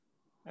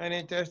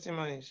Any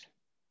testimonies?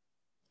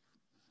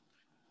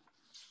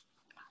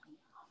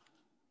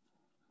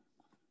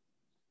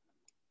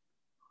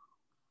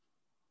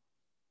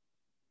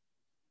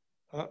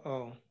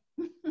 Uh-oh.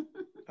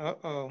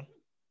 Uh-oh.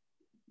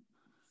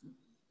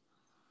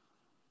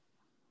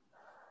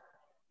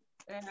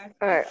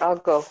 All right, I'll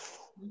go.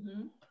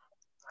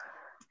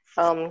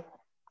 Um,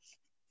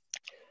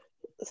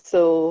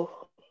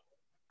 so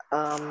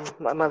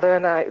my mother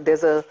and I,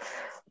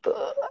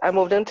 I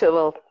moved into,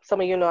 well, some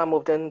of you know I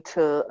moved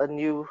into a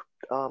new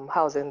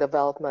housing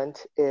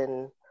development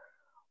in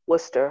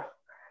Worcester,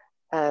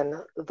 and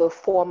the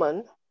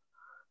foreman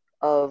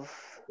of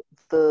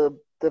the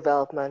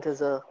development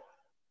is a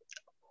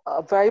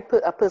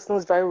person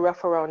who's very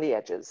rough around the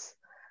edges,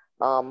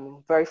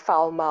 very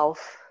foul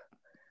mouth,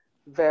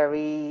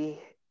 very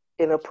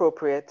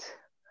inappropriate,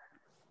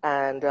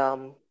 and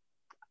a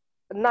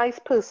nice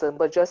person,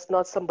 but just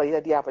not somebody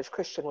that the average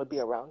Christian would be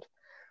around.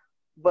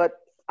 But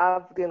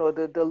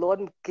the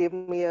Lord gave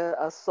me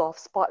a soft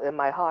spot in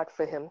my heart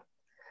for him,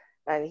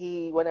 and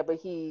whenever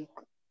he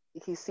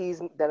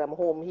sees that I'm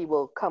home, he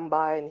will come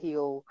by and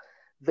he'll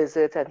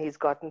visit, and he's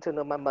gotten to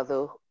know my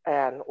mother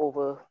and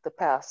over the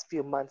past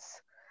few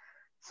months.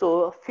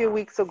 So a few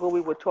weeks ago,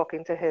 we were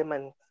talking to him,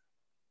 and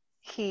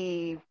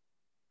he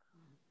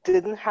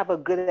didn't have a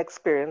good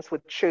experience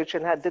with church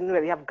and didn't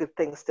really have good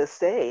things to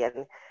say,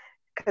 and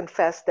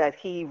confessed that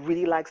he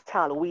really likes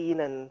Halloween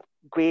and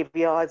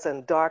graveyards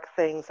and dark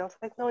things. I was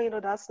like, no,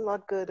 that's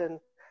not good,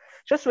 and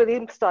just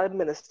really started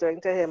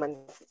ministering to him.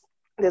 And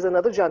there's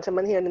another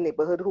gentleman here in the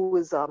neighborhood who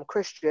is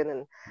Christian,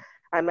 and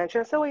I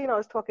mentioned, so I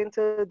was talking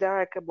to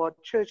Derek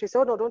about church. He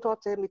said, oh no, don't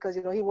talk to him because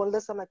he won't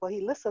listen. I'm like, well,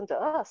 he listened to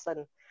us,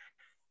 and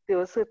there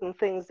were certain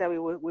things that we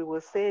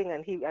were saying,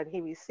 and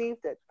he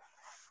received it.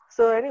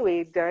 So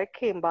anyway, Derek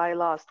came by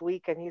last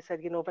week, and he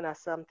said,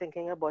 Vanessa, I'm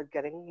thinking about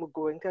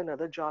going to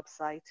another job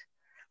site,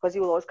 because he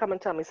will always come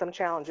and tell me some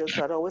challenges.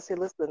 So I'd always say,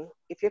 listen,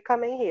 if you're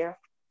coming here,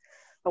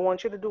 I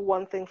want you to do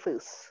one thing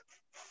first.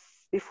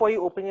 Before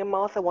you open your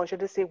mouth, I want you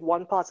to say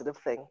one positive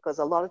thing, because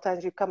a lot of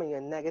times you come and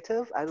you're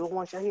negative. I don't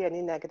want you to hear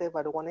any negative.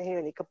 I don't want to hear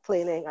any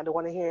complaining. I don't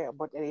want to hear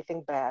about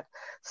anything bad.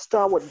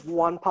 Start with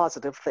one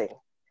positive thing.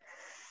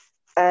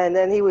 And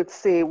then he would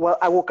say, well,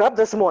 I woke up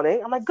this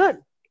morning. I'm like,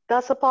 good.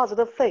 That's a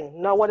positive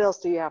thing. Now what else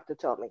do you have to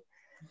tell me?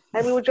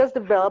 And we would just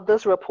develop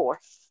this rapport.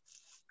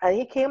 And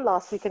he came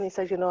last week and he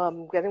said,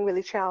 I'm getting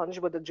really challenged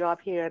with the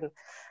job here, and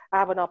I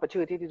have an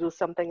opportunity to do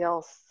something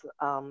else.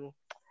 So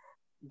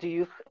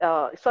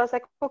I was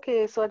like,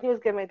 okay. So he was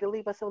getting ready to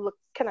leave. I said, look,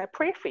 can I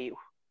pray for you?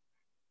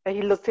 And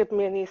he looked at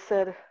me and he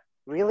said,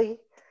 really?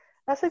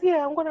 I said,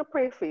 yeah, I'm going to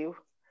pray for you.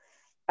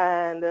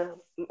 And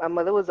my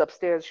mother was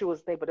upstairs. She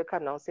wasn't able to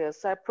come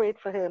downstairs. So I prayed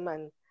for him,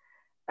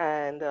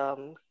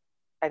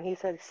 and he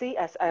said, see,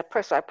 as I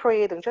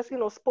prayed and just,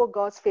 spoke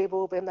God's favor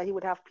over him, that he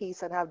would have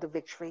peace and have the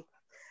victory.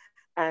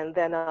 And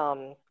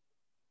then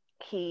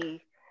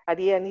he, at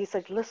the end, he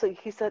said, listen,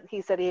 he said,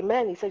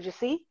 amen. He said, you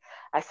see,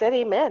 I said,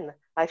 amen.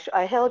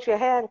 I held your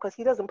hand, because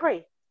he doesn't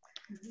pray.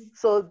 Mm-hmm.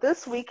 So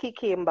this week he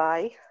came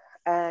by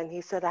and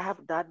he said, I have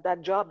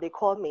that job. They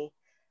called me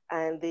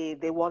and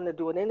they want to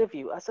do an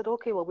interview. I said,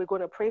 okay, well, we're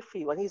going to pray for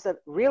you. And he said,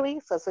 really?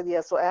 So I said,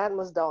 yeah. So Anne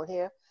was down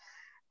here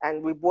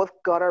and we both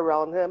got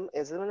around him.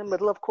 It's in the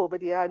middle of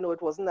COVID. Yeah, I know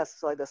it wasn't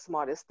necessarily the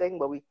smartest thing,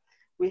 but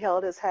we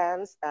held his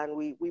hands and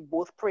we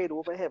both prayed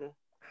over him.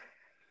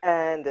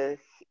 And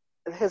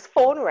his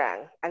phone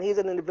rang, and he's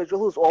an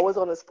individual who's always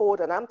on his phone.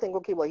 And I'm thinking,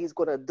 okay, well, he's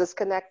going to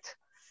disconnect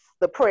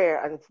the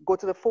prayer and go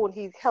to the phone.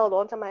 He held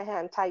onto my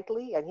hand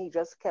tightly, and he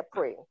just kept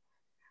praying.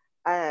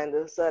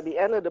 And so at the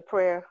end of the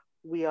prayer,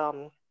 we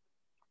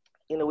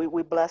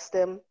blessed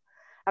him.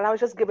 And I was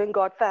just giving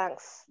God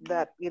thanks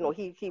that,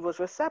 he was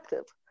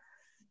receptive.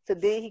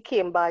 Today he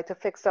came by to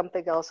fix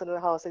something else in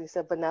the house, and he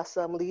said,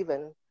 Vanessa, I'm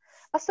leaving.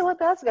 I said, well,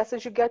 that's good. I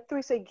said, you get through?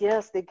 He said,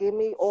 yes, they gave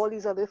me all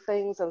these other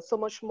things and so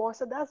much more. I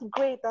said, that's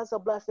great. That's a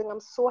blessing.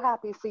 I'm so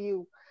happy for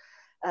you.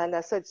 And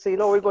I said, so you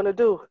know what we're going to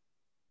do?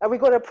 Are we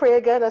going to pray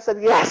again? I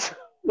said, yes,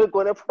 we're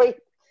going to pray.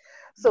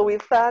 So we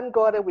thanked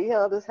God and we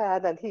held his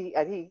hand, and he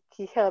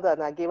held it,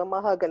 and I gave him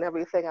a hug and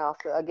everything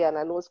after. Again,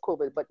 I know it's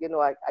COVID, but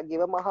I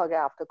gave him a hug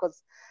after,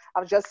 because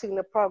I've just seen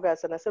the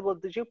progress. And I said, well,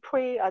 did you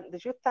pray?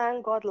 Did you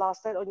thank God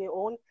last night on your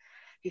own?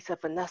 He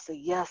said, Vanessa,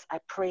 yes, I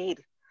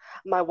prayed.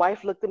 My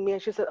wife looked at me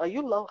and she said, have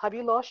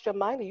you lost your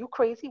mind? Are you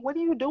crazy? What are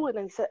you doing?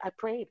 And he said, I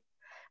prayed.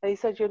 And he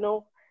said,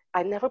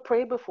 I never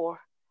prayed before.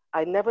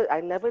 I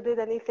never did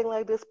anything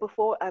like this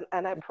before.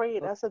 And I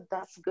prayed. I said,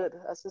 that's good.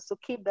 I said, so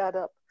keep that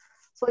up.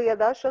 So yeah,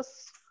 that's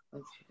just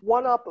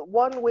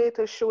one way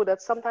to show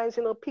that sometimes,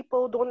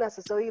 people don't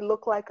necessarily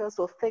look like us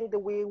or think the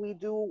way we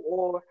do,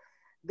 or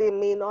they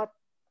may not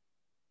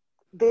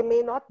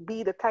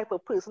be the type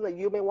of person that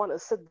you may want to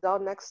sit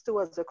down next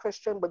to as a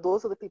Christian, but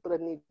those are the people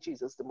that need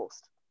Jesus the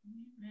most.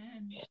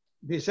 Amen.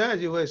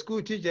 Besides, you were a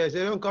school teacher,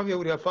 so don't come here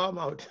with your farm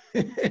out.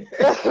 The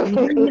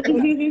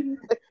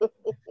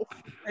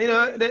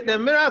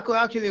miracle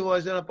actually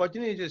was an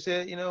opportunity to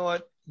say, you know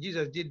what,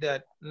 Jesus did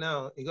that.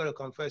 Now you got to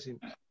confess him.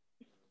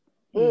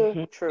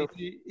 True.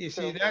 You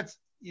see,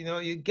 you know,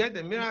 you get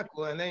the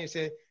miracle and then you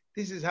say,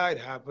 this is how it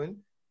happened.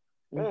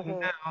 Mm-hmm.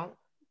 Now,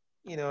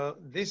 you know,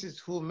 this is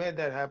who made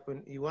that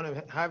happen. You want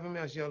to have him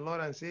as your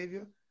Lord and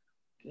Savior?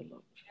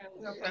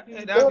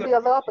 There will be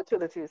other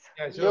opportunities.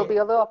 Yeah, There'll so be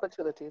other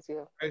opportunities,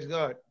 yeah. praise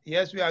God.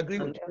 Yes, we agree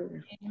with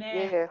you. Amen.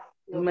 Yeah,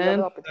 there'll be Amen.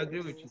 other I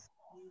agree with you.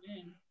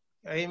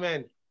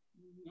 opportunities.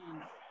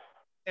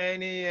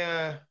 Amen.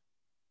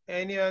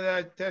 Any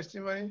other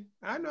testimony?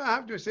 I know I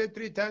have to say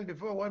 3 times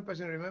before one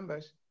person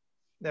remembers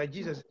that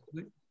Jesus is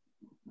good,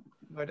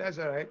 but that's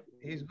all right.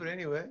 He's good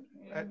anyway.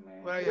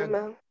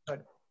 Amen.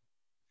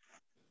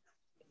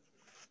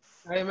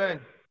 Amen.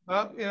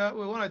 Well, you know,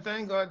 we want to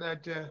thank God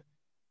that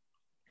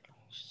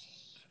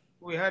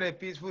we had a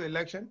peaceful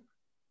election.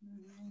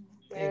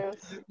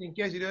 Yes. In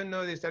case you don't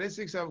know, the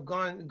statistics of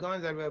guns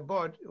that were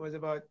bought was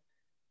about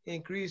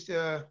increased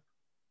over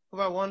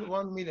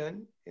 1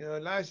 million. You know,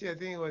 last year I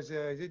think it was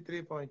is it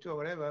 3.2 or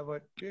whatever,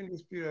 but during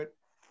this period,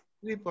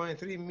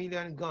 3.3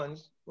 million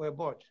guns were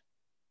bought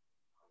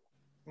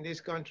in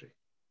this country.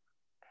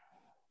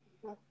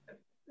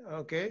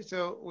 Okay,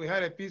 so we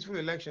had a peaceful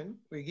election.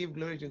 We give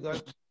glory to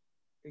God.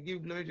 We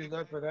give glory to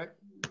God for that.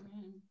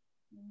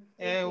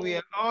 And we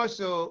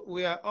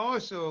are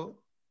also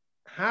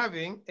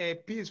having a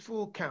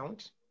peaceful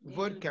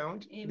vote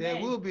count. Amen.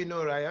 There will be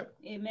no riot.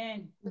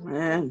 Amen.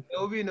 Amen. There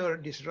will be no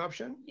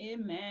disruption.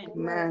 Amen.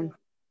 Amen.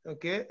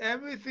 Okay,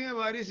 everything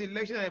about this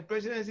election and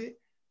presidency,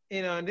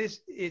 you know,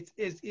 this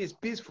is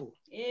peaceful.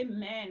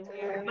 Amen.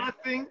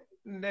 Nothing.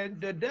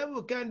 The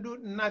devil can do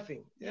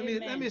nothing.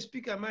 Let me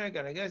speak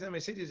American. I guess I'm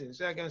a citizen,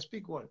 so I can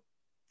speak one.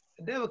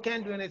 The devil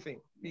can't do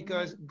anything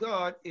because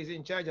God is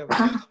in charge of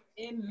it.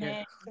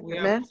 Amen. We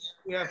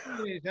have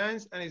put in his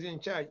hands and he's in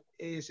charge.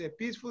 It's a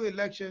peaceful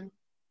election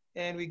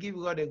and we give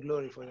God the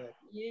glory for that.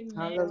 Amen.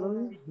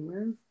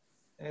 Hallelujah.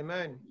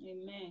 Amen.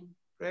 Amen.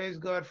 Praise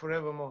God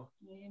forevermore.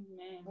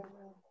 Amen.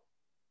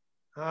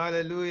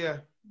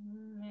 Hallelujah.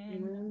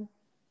 Amen.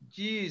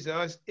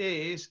 Jesus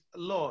is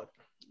Lord.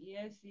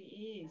 Yes,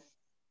 he is.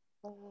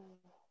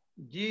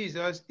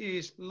 Jesus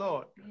is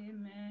Lord.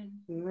 Amen.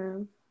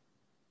 Amen.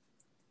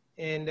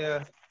 And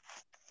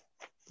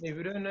if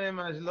you don't know him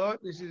as Lord,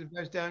 this is the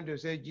best time to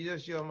say,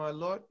 Jesus, you are my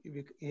Lord.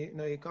 You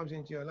know, he comes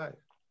into your life.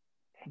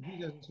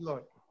 Jesus is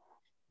Lord.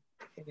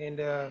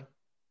 And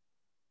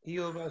he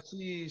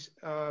oversees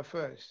our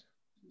affairs.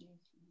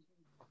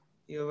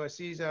 He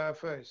oversees our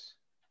affairs.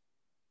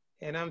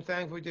 And I'm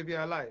thankful to be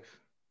alive.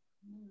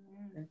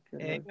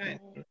 Amen.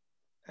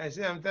 I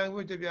say I'm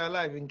thankful to be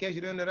alive. In case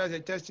you don't know, that's a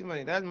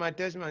testimony. That's my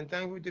testimony. I'm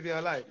thankful to be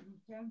alive.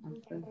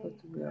 I'm thankful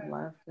to be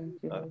alive.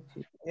 Thank you, Lord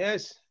Jesus.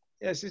 Yes.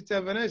 Yes, Sister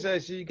Vanessa,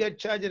 she get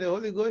charged in the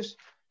Holy Ghost.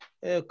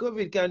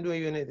 COVID can't do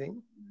you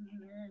anything.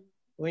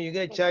 When you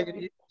get charged,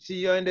 see,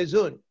 you're in the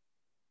zone.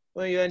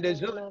 When you're in the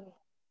zone,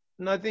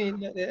 nothing,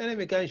 the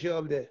enemy can't show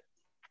up there.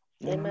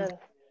 Amen.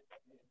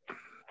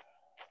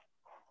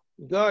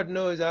 God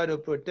knows how to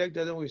protect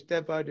us when we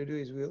step out to do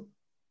his will.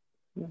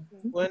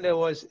 When there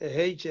was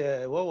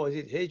a what was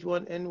it,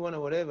 H1N1 or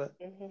whatever,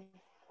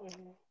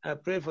 I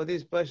prayed for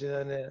this person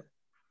and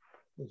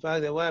in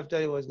fact, the wife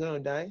thought he was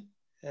going to die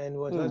and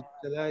was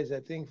hospitalized, I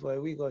think, for a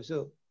week or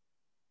so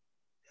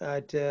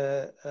at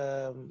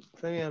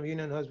Framingham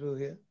Union Hospital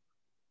here.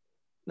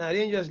 Now, I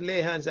didn't just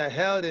lay hands, I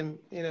held him,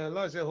 you know,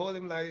 Lord said, hold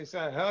him like this. So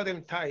I held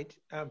him tight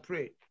and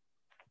prayed.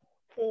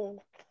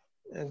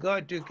 And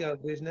God took care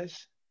of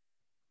business.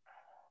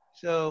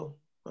 So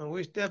when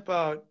we step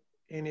out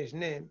in his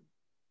name,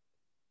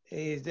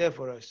 he is there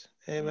for us.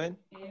 Amen.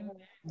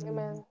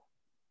 Amen.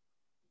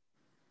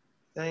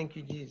 Thank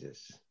you,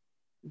 Jesus.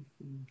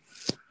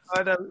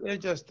 Father, we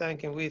just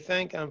thank him. We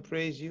thank and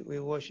praise you. We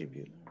worship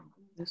you.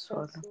 Yes,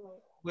 Father.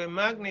 We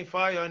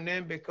magnify your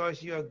name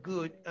because you are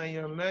good and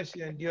your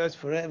mercy endures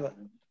forever.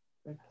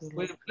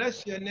 We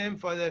bless your name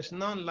for there's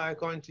none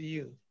like unto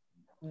you.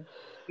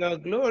 You are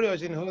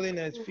glorious in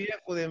holiness,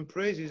 fearful in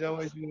praises,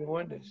 always doing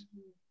wonders.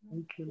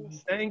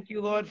 Thank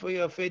you, Lord, for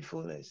your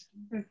faithfulness.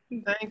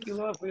 Thank you,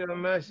 Lord, for your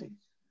mercy.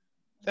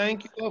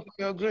 Thank you, Lord,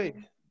 for your grace.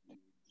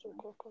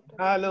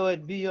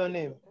 Hallowed be your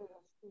name.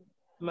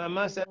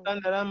 Mama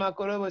Sakanda Rama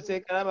Korobo Se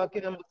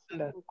Karabakina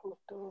Makanda.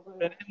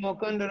 Renemo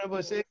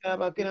Kondorobo Se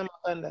Karabakina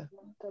Makanda.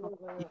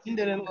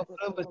 Indere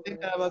Mokorobo Se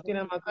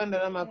Karabakina Makanda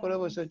Rama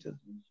Korobo Soto.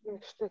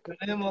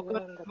 Renemo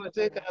Kondorobo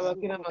Se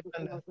Karabakina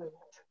Makanda.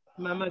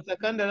 Mama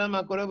Sakanda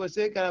Rama Korobo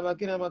Se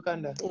Karabakina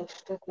Makanda.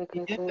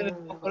 Indere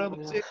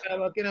Mokorobo Se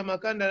Karabakina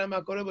Makanda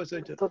Rama Korobo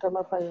Soto.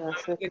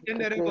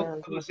 Indere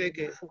Mokorobo Se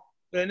Ke.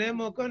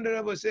 Renemo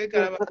Kondorobo Se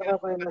Karabakina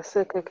Makanda.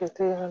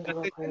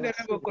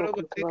 Indere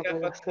Mokorobo Se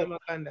Karabakina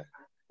Makanda.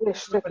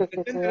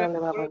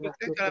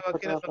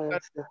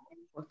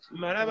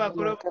 Maraba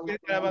korobo se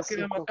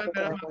karabakina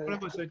makanda na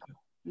makorobo soto.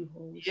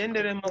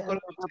 Yendere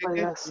makorobo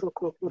seke.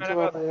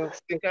 Maraba korobo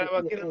se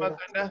karabakina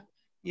makanda.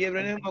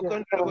 Yebrene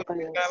makorobo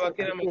se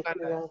karabakina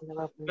makanda.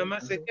 Mama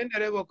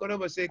sekendere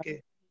makorobo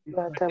seke.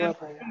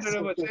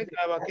 Makorobo se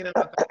karabakina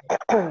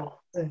makanda.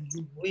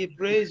 We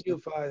praise you,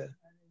 Father.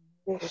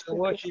 We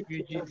worship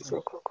you, Jesus.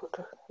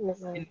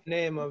 In the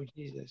name of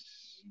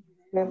Jesus.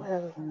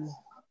 Amen.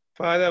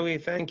 Father, we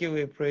thank you,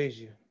 we praise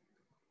you.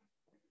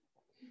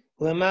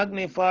 We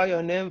magnify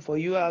your name, for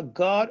you are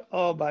God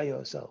all by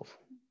yourself.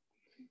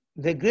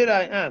 The great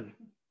I am,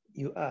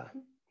 you are.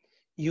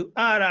 You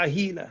are our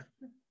healer.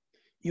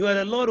 You are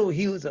the Lord who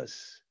heals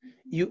us.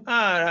 You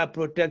are our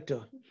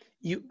protector.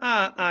 You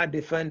are our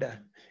defender.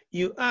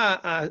 You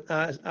are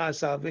our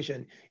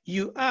salvation.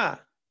 You are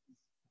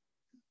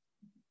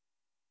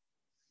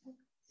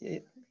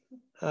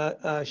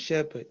our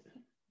shepherd.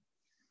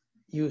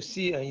 You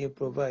see and you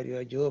provide. You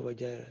are Jehovah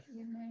Jireh.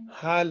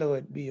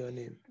 Hallowed be your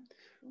name.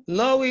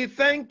 Lord, we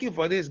thank you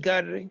for this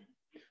gathering.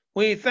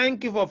 We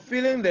thank you for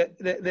filling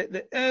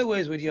the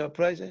airways with your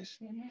presence.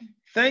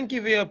 Thank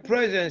you for your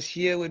presence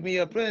here with me,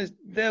 your presence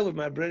there with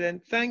my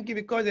brethren. Thank you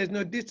because there's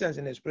no distance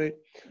in the spirit.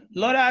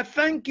 Lord, I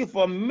thank you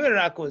for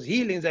miracles,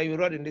 healings that you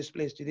wrought in this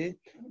place today.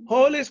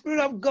 Holy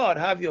Spirit of God,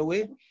 have your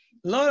way.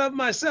 Lord, of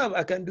myself,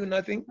 I can do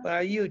nothing, but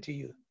I yield to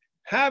you.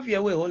 Have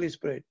your way, Holy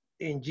Spirit,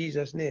 in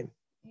Jesus' name.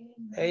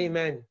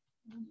 Amen.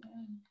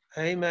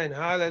 Amen.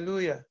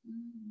 Hallelujah.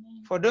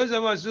 For those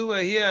of us who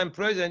were here and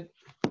present,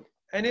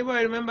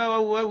 anybody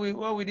remember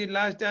what we did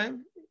last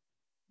time?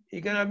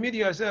 You can unmute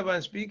yourself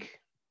and speak.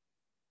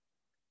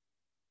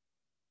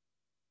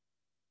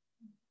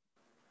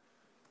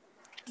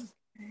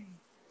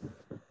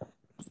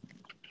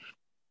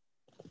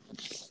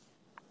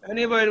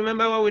 Anybody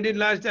remember what we did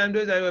last time,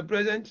 those that were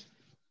present?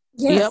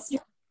 Yes.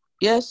 Yep.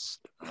 Yes.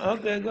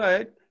 Okay, go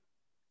ahead.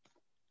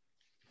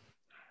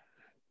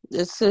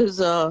 It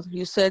says,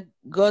 you said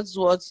God's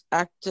words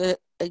acted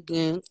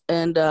again,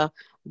 and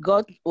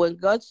when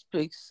God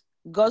speaks,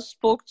 God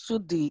spoke to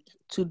the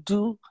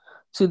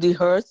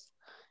earth,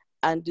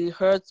 and the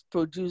earth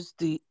produced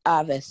the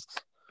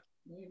harvest.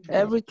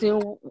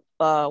 Everything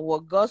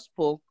what God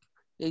spoke,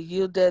 it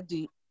yielded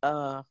the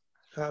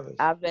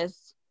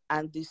harvest,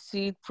 and the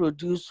seed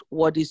produced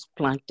what is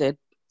planted.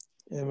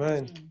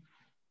 Amen.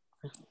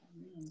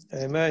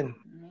 Amen.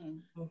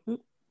 Mm-hmm.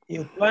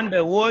 You plant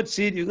the word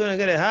seed, you're going to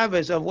get a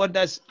harvest of what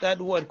that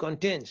word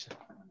contains.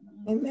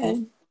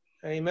 Amen.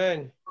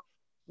 Amen.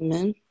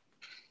 Amen.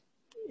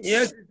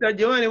 Yes, Sister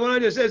Joanne, you wanted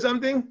to say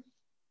something?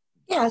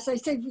 Yes, I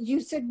said, you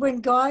said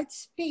when God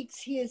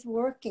speaks, he is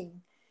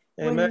working.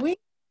 Amen. When we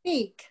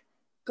speak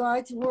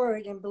God's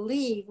word and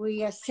believe,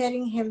 we are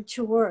setting him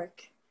to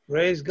work.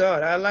 Praise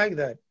God. I like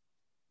that.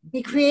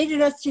 He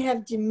created us to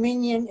have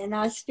dominion in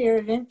our sphere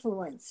of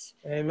influence.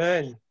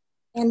 Amen.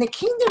 And the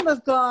kingdom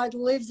of God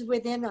lives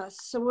within us.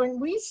 So when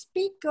we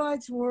speak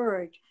God's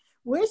word,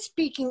 we're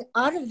speaking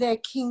out of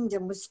that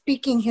kingdom. We're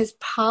speaking his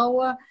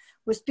power.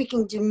 We're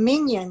speaking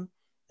dominion.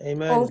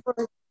 Amen.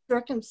 Over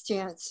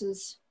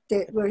circumstances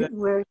that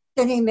we're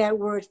sending that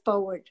word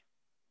forward.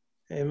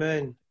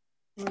 Amen.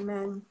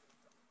 Amen.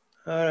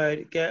 All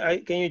right.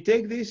 Can you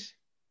take this,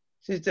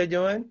 Sister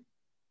Joanne?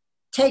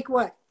 Take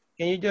what?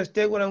 Can you just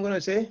take what I'm going to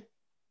say?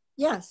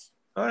 Yes.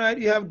 All right.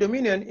 You have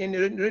dominion in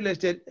the real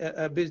estate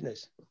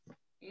business.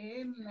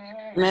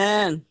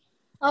 Amen.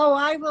 Oh,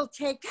 I will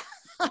take.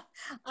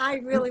 I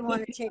really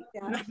want to take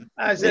that.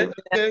 I said,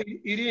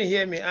 you didn't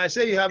hear me. I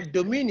said you have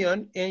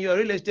dominion in your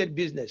real estate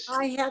business.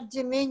 I have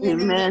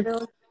dominion. Amen. In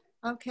the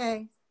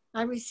okay.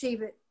 I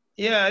receive it.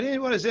 Yeah, I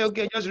didn't want to say,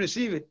 okay, just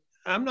receive it.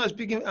 I'm not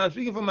speaking, I'm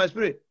speaking from my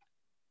spirit.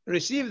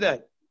 Receive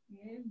that.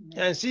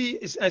 And see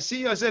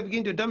yourself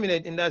begin to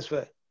dominate in that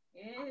sphere.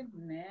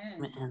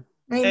 Amen.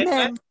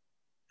 Amen.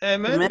 Amen.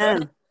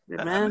 Amen.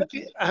 Amen.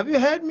 Have you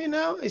heard me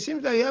now? It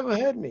seems like you haven't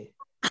heard me.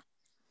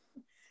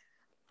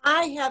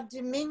 I have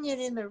dominion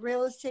in the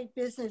real estate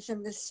business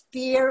and the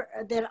sphere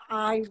that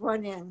I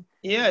run in.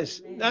 Yes,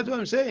 that's what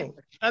I'm saying.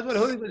 That's what the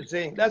Holy Spirit is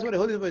saying. That's what the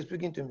Holy Spirit is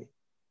speaking to me.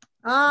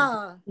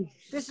 Ah,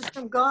 this is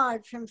from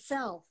God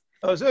himself.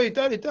 Oh, so you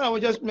thought I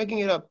was just making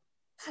it up.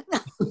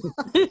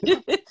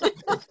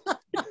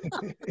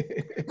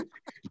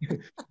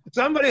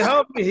 Somebody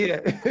help me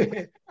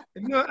here.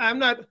 No, I'm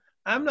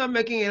not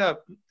making it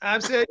up.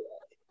 I've said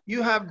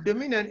you have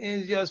dominion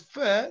in your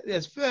sphere,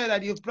 the sphere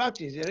that you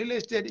practice. The real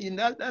estate in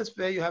that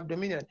sphere, you have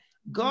dominion.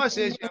 God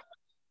says,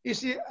 you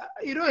see,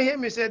 you don't hear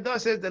me say,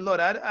 "Thus says the Lord."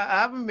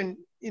 I haven't been,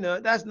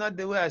 that's not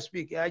the way I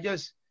speak. I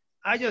just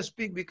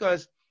speak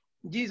because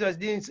Jesus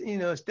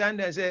didn't, stand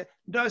there and say,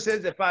 "Thus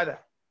says the Father."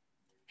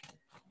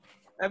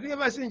 Have you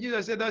ever seen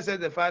Jesus say, "Thus says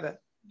the Father"?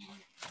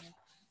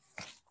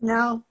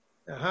 No.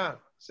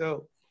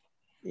 So,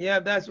 yeah,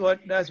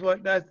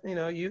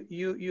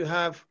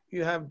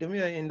 you have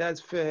dominion in that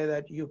sphere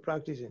that you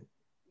practice in.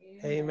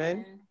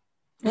 Amen.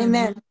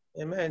 Amen.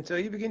 Amen. So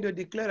you begin to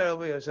declare that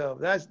over yourself.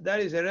 That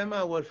is a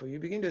Rhema word for you. You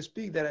begin to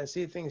speak that and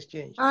see things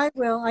change. I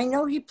will. I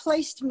know he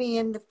placed me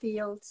in the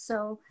field,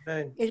 so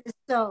Amen. it is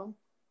so.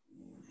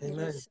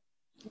 Amen.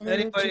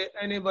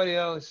 Anybody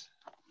else?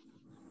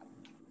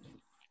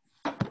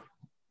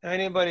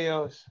 Anybody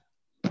else?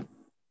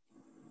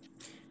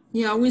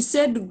 Yeah, we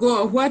said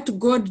what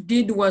God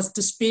did was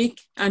to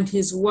speak, and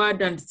his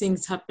word and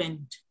things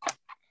happened.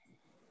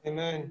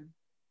 Amen.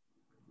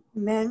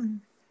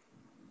 Amen.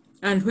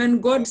 And when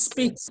God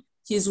speaks,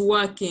 he's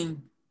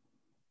working.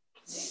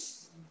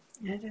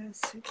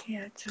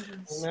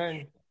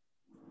 Amen.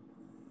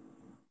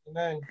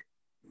 Amen.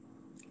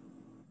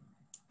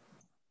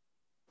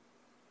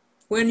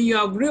 When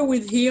you agree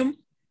with him,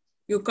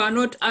 you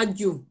cannot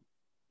argue.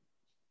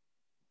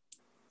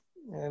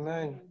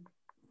 Amen.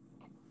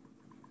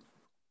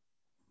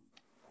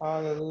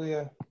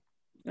 Hallelujah.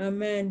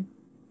 Amen.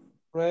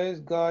 Praise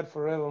God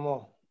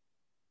forevermore.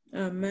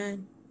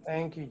 Amen.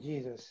 Thank you,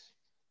 Jesus.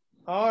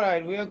 All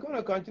right, we are going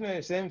to continue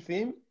the same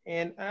theme,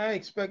 and I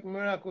expect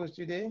miracles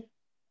today.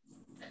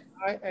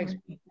 I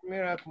expect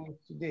miracles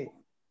today.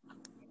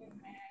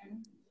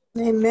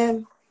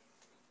 Amen.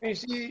 You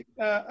see,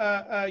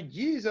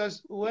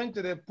 Jesus went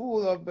to the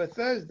pool of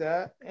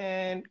Bethesda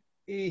and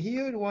he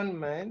healed one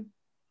man,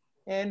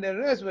 and the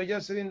rest were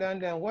just sitting down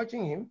there and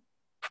watching him.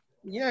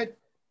 Yet,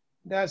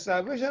 the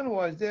salvation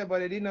was there, but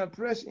they did not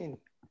press in.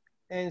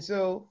 And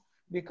so,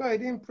 because he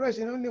didn't press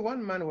in, only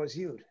one man was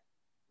healed.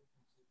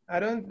 I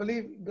don't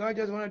believe God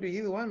just wanted to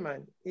heal one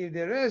man. If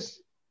the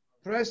rest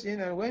pressed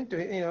in and went to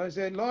him,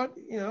 said, Lord,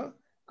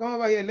 come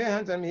over here, lay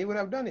hands on me, he would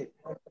have done it.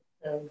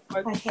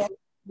 But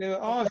they were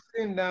all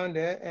sitting down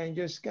there and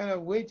just kind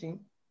of waiting,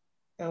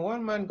 and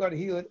one man got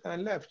healed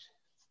and left.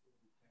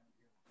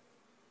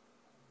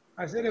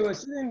 I said they were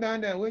sitting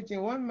down there and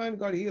waiting. One man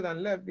got healed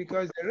and left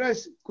because the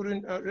rest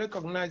couldn't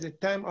recognize the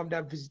time of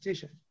that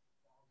visitation.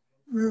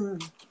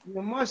 Mm.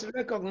 You must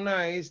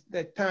recognize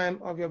the time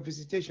of your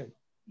visitation.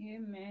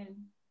 Amen.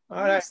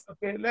 All right,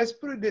 okay, let's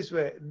put it this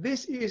way.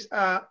 This is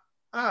our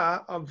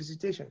hour of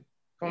visitation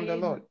from the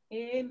Lord.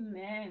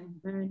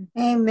 Amen.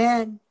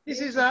 Amen. This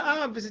is our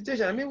hour of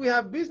visitation. I mean, we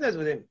have business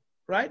with him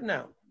right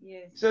now.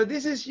 Yes. So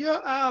this is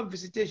your hour of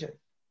visitation.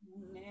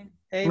 Amen.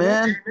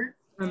 Amen.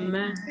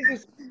 Amen.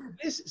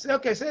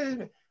 Okay, say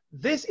this.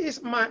 This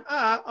is my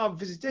hour of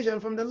visitation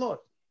from the Lord.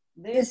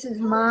 This is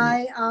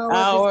my hour.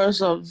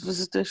 Hours of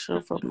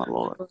visitation from the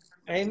Lord.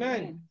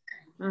 Amen.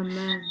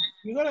 Amen.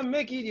 You gotta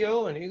make it your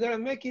own. You gotta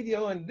make it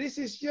your own. This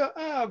is your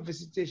hour of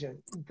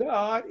visitation.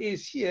 God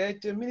is here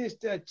to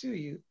minister to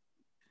you,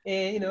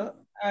 and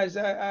as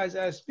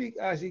I speak,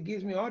 as He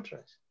gives me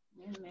utterance.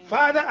 Amen.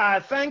 Father, I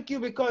thank you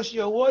because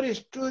your word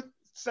is truth.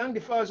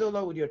 Sanctify us, O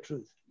Lord, with your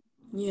truth.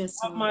 Yes.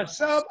 Of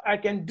myself, I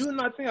can do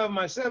nothing. Of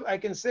myself, I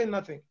can say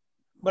nothing.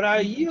 But I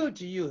yield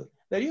to you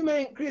that you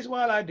may increase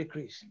while I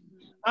decrease.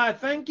 I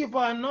thank you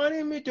for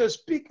anointing me to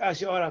speak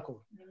as your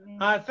oracle. Amen.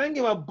 I thank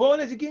you for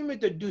boldness to give me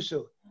to do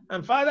so.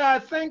 And Father, I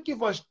thank you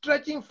for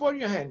stretching forth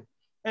your hand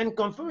and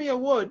confirming your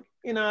word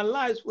in our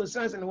lives with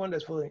signs and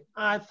wonders following.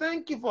 I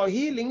thank you for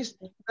healings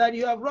that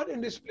you have brought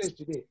in this place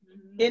today.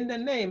 In the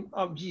name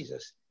of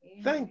Jesus.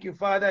 Thank you,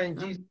 Father, in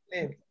Jesus'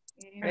 name.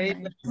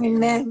 Amen.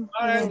 Amen.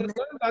 All right, Amen.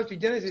 going back to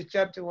Genesis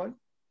chapter 1.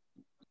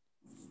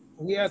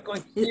 We are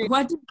continuing.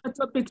 What is the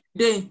topic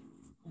today?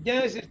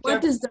 Genesis What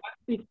chapter is the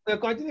topic? We're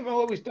continuing from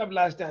where we stopped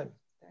last time.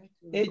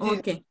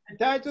 The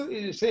title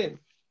is the same.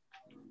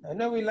 I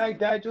know we like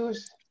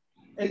titles.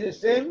 It's the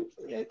same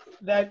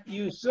that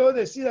you sow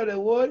the seed of the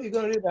word, you're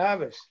going to reap the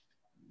harvest.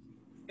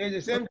 It's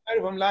the same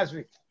title from last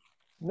week.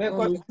 May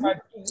call it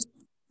part 2,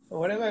 or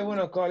whatever you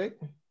want to call it.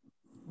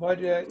 But,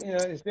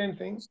 the same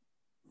thing.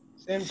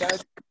 Same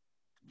title.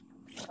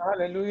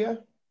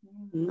 Hallelujah.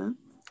 Amen.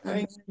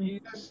 Thank you,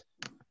 Jesus.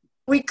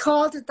 We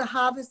called it the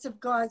harvest of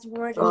God's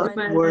word. in God's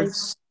our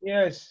words.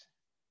 Yes.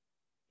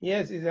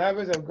 Yes, it's the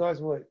harvest of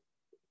God's word.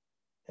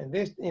 And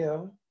this,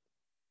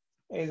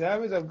 is the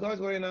harvest of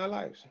God's word in our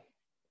lives.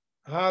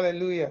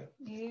 Hallelujah.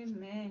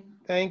 Amen.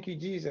 Thank you,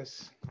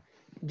 Jesus.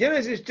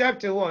 Genesis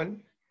chapter 1.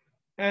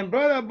 And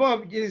Brother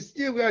Bob, we are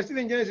still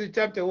in Genesis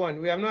chapter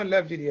 1. We have not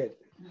left it yet.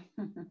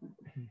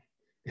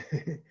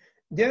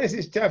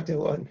 Genesis chapter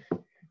 1.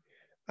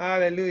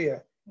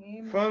 Hallelujah.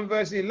 Amen. From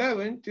verse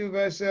 11 to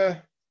verse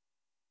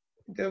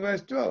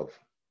 12.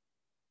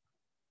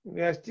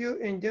 We are still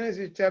in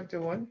Genesis chapter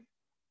 1.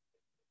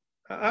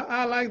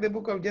 I like the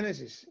book of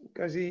Genesis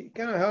because it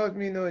kind of helps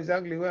me know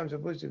exactly where I'm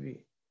supposed to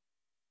be.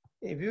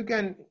 If you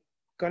can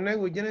connect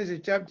with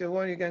Genesis chapter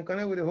 1, you can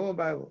connect with the whole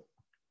Bible.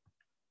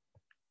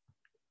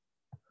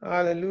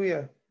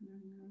 Hallelujah.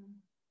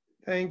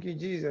 Thank you,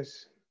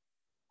 Jesus.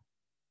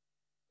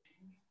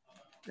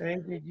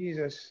 Thank you,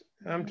 Jesus.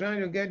 I'm trying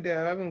to get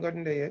there. I haven't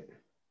gotten there yet.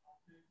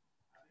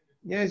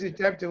 Genesis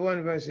chapter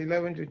 1, verse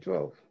 11 to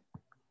 12.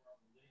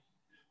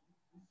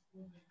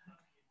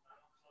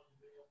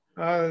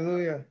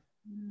 Hallelujah.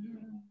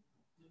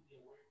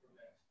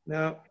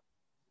 Now,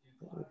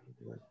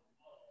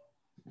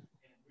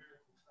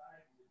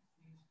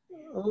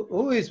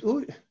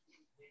 who?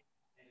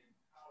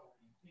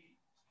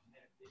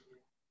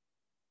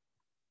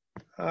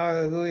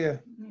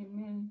 Hallelujah.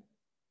 Amen.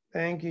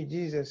 Thank you,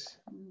 Jesus.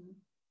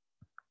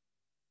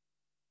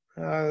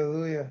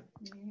 Hallelujah.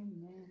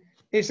 Amen.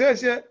 It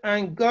says here,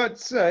 and God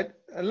said,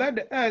 let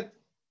the earth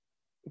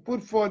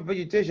put forth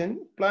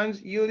vegetation,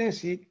 plants yielding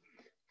seed,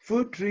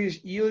 fruit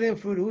trees yielding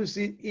fruit whose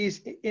seed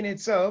is in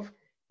itself,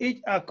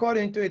 each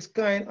according to its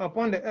kind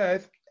upon the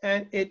earth,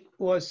 and it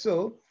was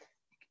so.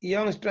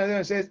 Young's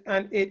translation says,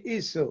 and it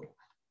is so.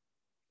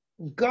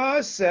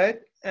 God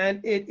said,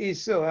 and it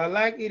is so. I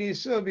like it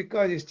is so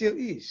because it still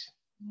is.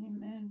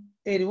 Amen.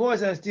 It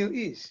was and still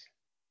is.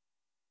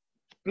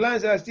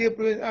 Plants are still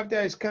producing after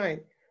its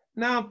kind.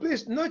 Now,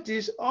 please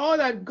notice all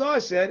that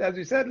God said, as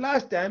we said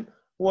last time,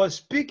 was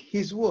speak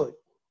his word.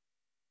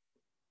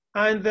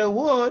 And the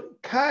word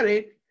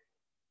carried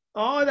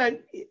all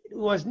that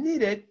was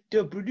needed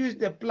to produce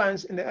the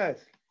plants in the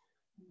earth.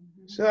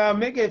 So I'll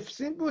make a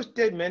simple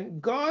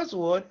statement. God's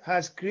word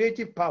has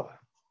creative power.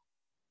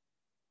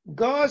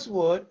 God's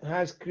word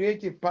has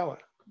creative power.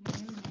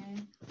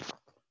 Amen.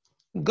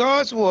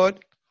 God's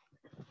word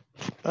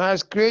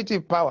has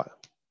creative power.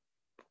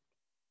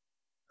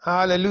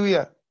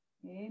 Hallelujah.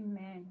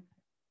 Amen.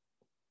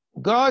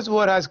 God's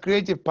word has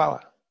creative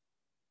power.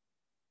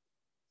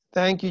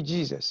 Thank you,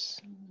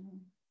 Jesus.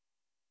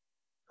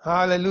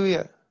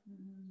 Hallelujah.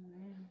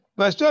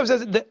 Verse 12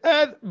 says, the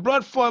earth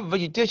brought forth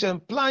vegetation,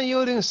 plant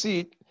yielding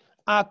seed,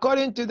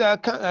 according to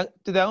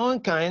their own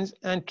kinds,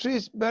 and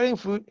trees bearing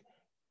fruit,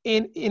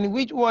 in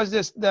which was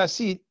the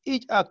seed,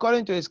 each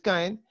according to its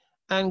kind.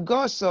 And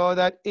God saw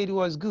that it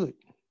was good,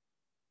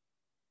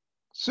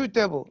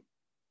 suitable,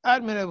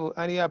 admirable,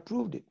 and he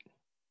approved it.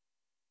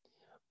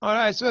 All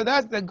right, so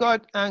that's the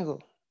God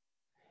angle.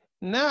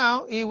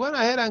 Now, he went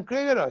ahead and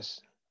created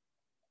us.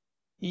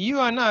 You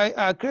and I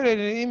are created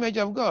in the image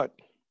of God.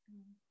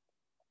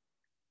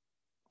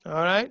 All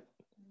right?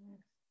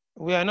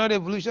 We are not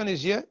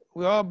evolutionists here.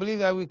 We all believe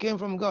that we came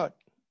from God.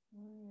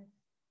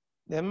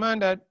 The man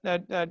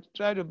that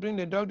tried to bring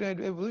the doctrine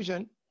of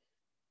evolution,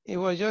 he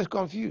was just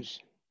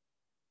confused.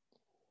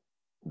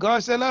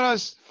 God said, let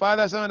us,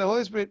 Father, Son, and the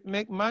Holy Spirit,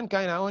 make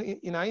mankind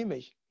in our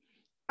image,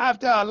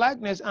 after our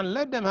likeness, and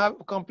let them have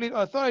complete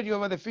authority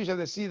over the fish of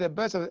the sea, the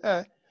birds of the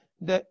air,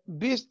 the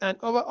beast, and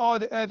over all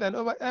the earth, and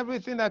over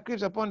everything that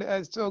creeps upon the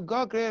earth. So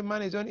God created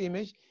man in his own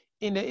image.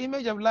 In the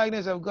image of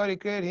likeness of God, he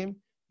created him.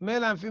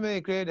 Male and female,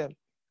 he created them.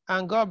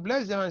 And God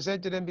blessed them and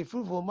said to them, be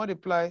fruitful,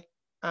 multiply,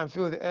 and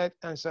fill the earth,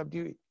 and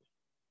subdue it.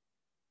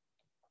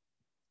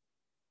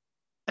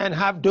 And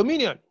have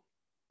dominion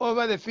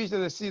over the fish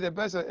of the sea, the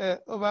birds of the air,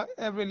 over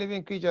every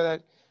living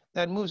creature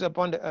that moves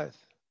upon the earth.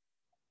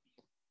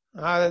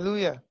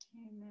 Hallelujah.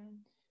 Amen.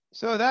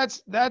 So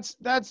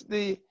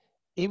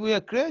we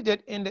are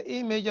created in the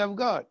image of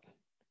God.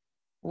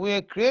 We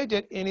are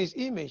created in his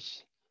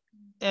image.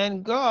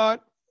 And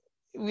God,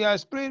 we are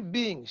spirit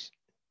beings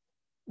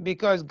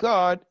because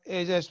God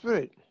is a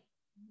spirit.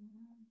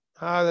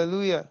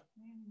 Hallelujah.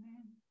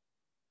 Amen.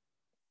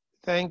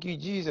 Thank you,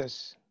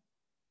 Jesus.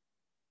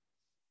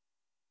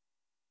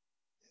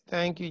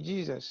 Thank you,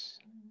 Jesus.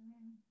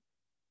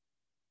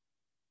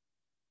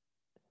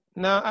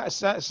 Now,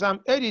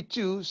 Psalm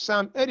 82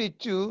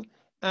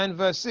 and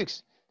verse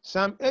 6.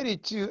 Psalm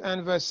 82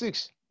 and verse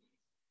 6.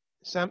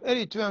 Psalm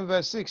 82 and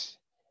verse 6.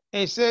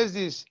 It says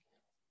this,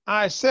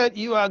 I said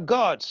you are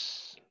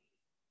gods.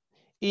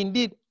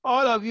 Indeed,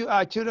 all of you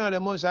are children of the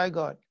Most High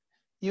God.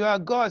 You are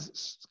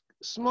gods,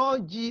 small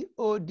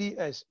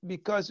G-O-D-S,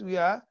 because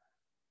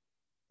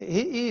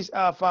he is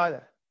our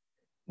Father.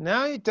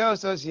 Now he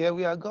tells us here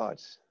we are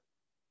gods.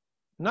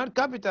 Not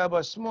capital,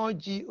 but small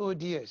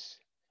G-O-D-S.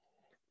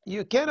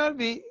 You cannot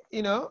be,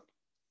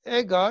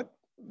 a God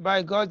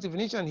by God's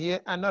definition here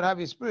and not have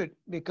his spirit,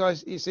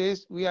 because he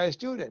says we are his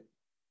children.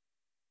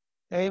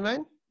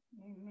 Amen?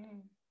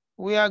 Amen.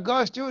 We are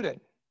God's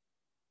children.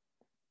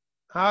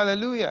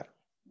 Hallelujah.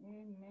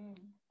 Amen.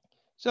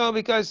 So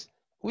because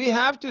we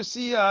have to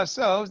see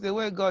ourselves the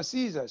way God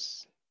sees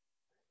us.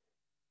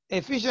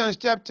 Ephesians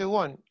chapter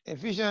 1.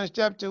 Ephesians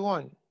chapter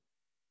 1.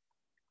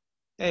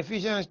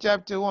 Ephesians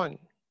chapter 1.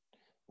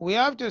 We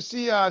have to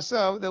see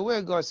ourselves the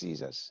way God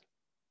sees us.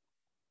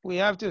 We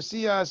have to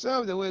see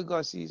ourselves the way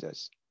God sees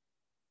us.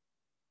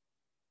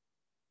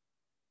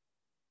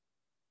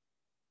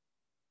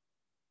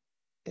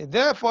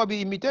 Therefore,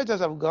 be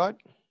imitators of God.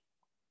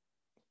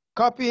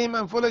 Copy him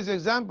and follow his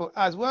example.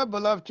 As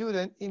well-beloved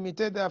children,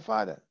 imitate their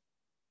father.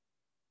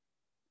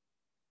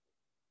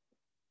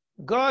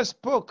 God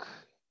spoke,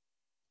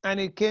 and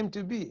it came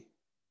to be.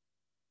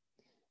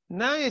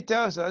 Now he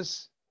tells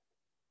us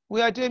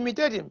we are to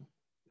imitate him.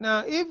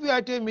 Now, if we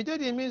are to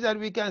imitate him, it means that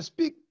we can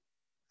speak,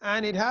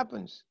 and it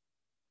happens.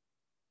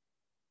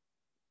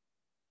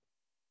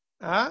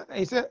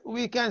 He said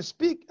we can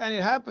speak, and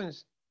it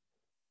happens.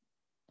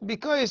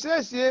 Because it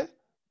says here,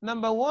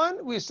 number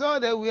one, we saw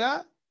that we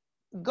are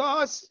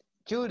God's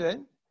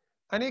children,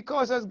 and he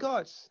calls us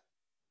gods.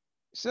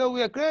 So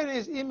we are created in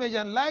his image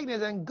and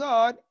likeness, and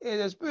God is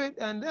a spirit,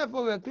 and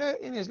therefore we are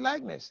created in his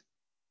likeness.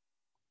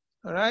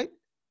 All right?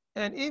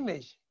 An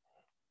image.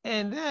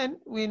 And then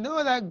we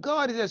know that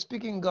God is a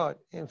speaking God.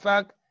 In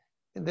fact,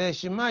 the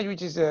Shema,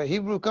 which is a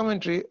Hebrew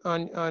commentary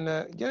on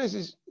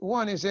Genesis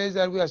 1, it says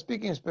that we are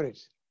speaking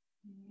spirits.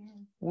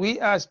 Amen.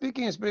 We are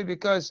speaking spirit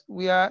because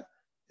we are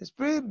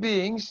spirit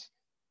beings,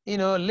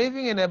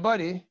 living in a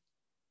body,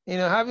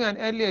 having an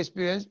earthly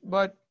experience,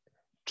 but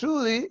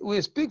truly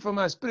we speak from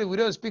our spirit, we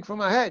don't speak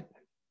from our head.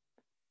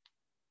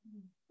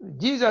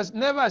 Jesus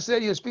never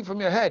said you speak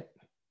from your head.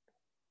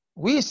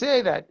 We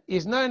say that.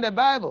 It's not in the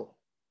Bible.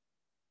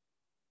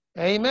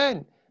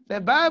 Amen.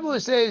 The Bible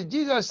says,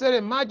 Jesus said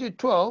in Matthew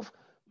 12,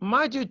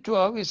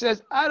 it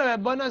says, out of the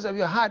abundance of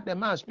your heart, the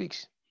mouth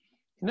speaks.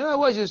 In other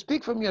words, you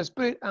speak from your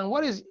spirit, and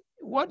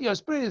what your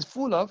spirit is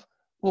full of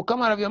will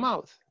come out of your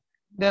mouth.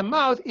 The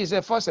mouth is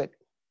a faucet.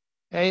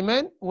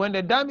 Amen. When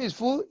the dam is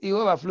full, it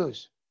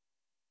overflows.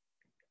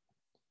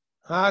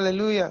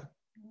 Hallelujah.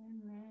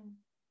 Amen.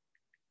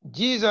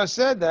 Jesus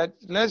said that.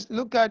 Let's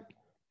look at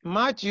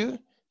Matthew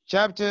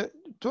chapter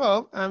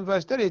 12 and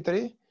verse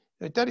 33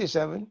 to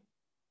 37.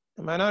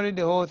 I might not read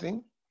the whole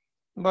thing,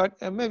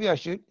 but maybe I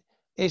should.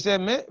 He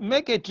said,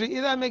 make a tree,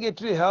 either make a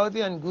tree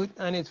healthy and good,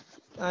 and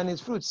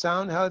its fruit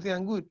sound, healthy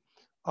and good,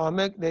 or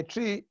make the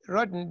tree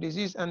rotten,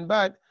 diseased and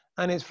bad,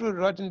 and its fruit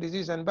rotten,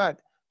 diseased and bad.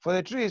 For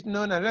the tree is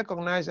known and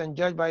recognized and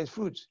judged by its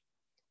fruits.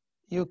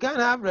 You can't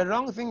have the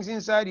wrong things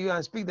inside you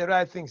and speak the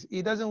right things.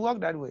 It doesn't work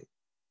that way.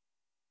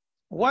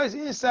 What is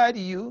inside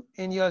you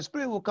in your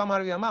spirit will come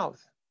out of your mouth.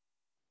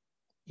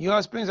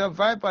 Your springs of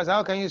vipers,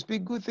 how can you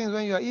speak good things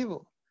when you are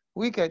evil?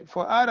 Wicked,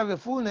 for out of the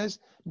fullness,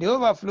 the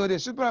overflow, the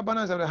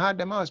superabundance of the heart,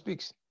 the mouth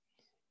speaks.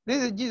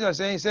 This is Jesus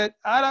saying, he said,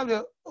 out of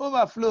the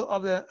overflow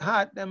of the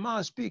heart, the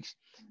mouth speaks.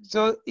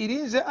 So he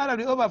didn't say out of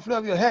the overflow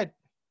of your head.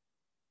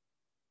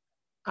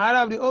 Out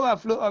of the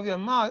overflow of your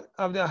mouth,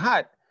 of the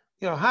heart.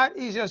 Your heart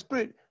is your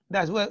spirit.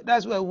 That's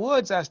where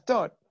words are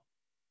stored.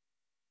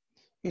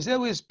 He said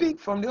we speak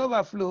from the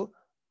overflow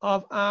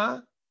of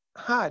our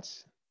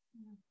hearts.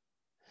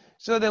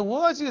 So the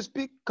words you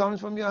speak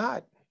comes from your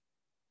heart.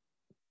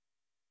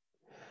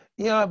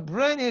 Your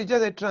brain is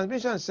just a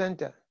transmission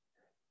center.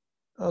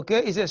 Okay,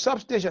 it's a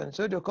substation,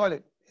 so to call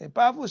it. A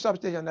powerful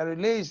substation that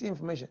relays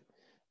information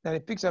that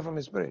it picks up from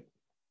the spirit.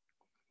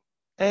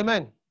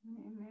 Amen.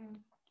 Amen.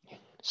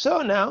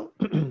 So now,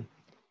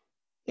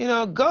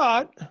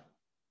 God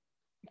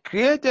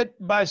created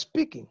by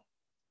speaking.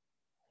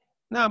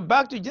 Now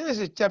back to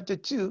Genesis chapter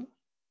 2.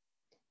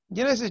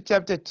 Genesis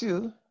chapter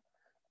 2.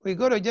 We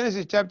go to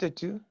Genesis chapter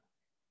 2.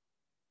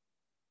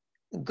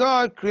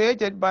 God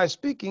created by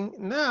speaking.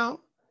 Now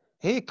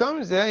he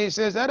comes there, he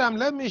says, Adam,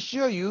 let me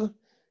show you.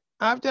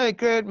 After he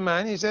created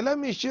man, he said, let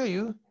me show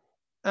you,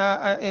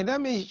 and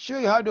let me show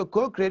you how to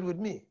co-create with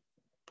me.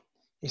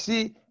 You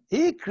see,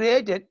 he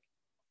created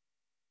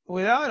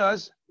without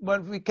us,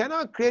 but we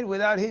cannot create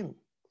without him.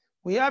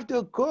 We have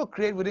to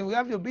co-create with him. We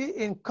have to be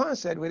in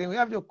concert with him. We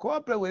have to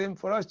cooperate with him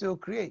for us to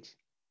create.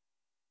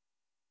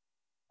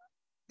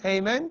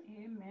 Amen?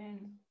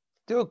 Amen.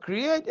 To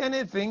create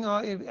anything, or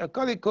I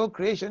call it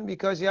co-creation,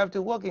 because you have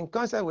to work in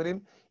concert with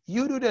him.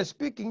 You do the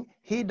speaking,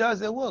 he does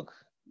the work.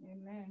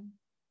 Amen.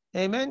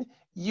 Amen?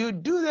 You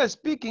do the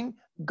speaking,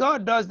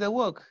 God does the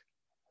work.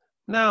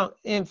 Now,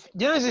 in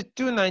Genesis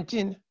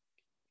 2:19,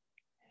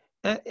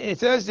 it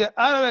says,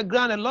 out of the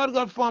ground the Lord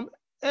God formed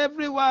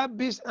every wild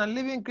beast and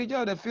living creature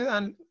of the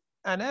field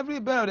and every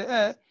bird of the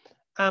air,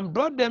 and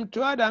brought them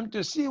to Adam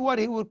to see what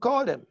he would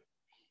call them.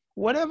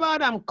 Whatever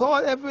Adam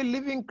called every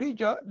living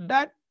creature,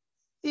 that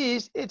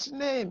is its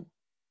name.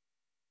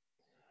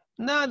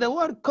 Now the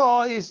word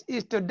call is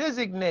to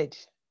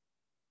designate.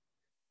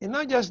 It's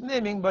not just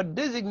naming, but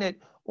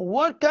designate.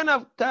 What kind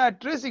of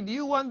characteristic do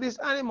you want this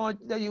animal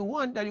that you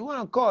want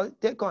to call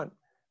take on?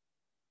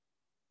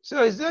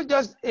 So it's not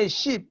just a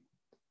sheep,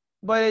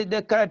 but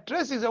the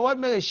characteristics of what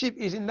makes a sheep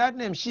is in that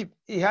name sheep.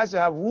 It has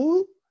to have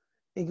wool,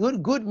 a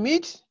good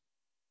meat,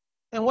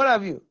 and what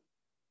have you.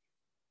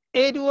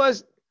 It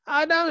was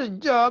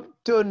Adam's job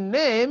to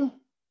name.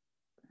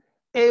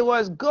 It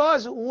was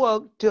God's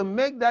work to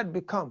make that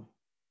become.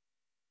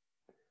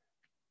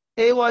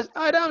 It was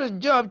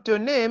Adam's job to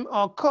name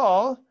or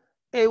call.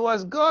 It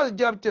was God's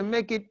job to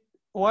make it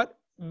what?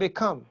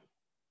 Become.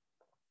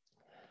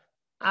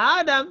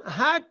 Adam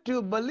had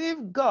to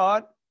believe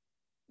God,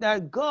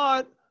 that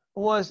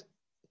once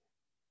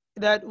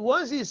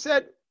he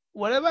said,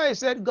 whatever he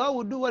said, God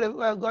would do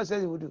whatever God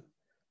said he would do.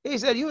 He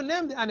said, you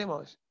name the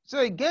animals.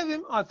 So he gave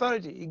him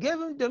authority. He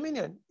gave him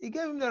dominion. He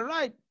gave him the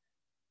right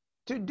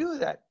to do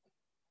that.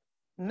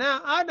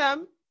 Now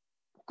Adam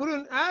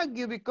couldn't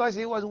argue because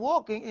he was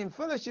walking in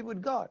fellowship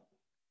with God.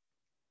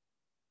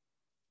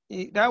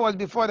 That was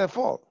before the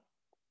fall.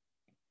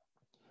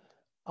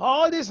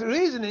 All this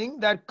reasoning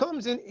that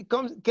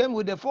came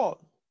with the fall.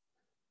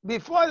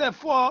 Before the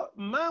fall,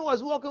 man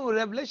was walking with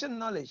revelation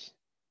knowledge,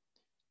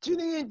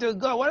 tuning into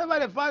God. Whatever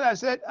the Father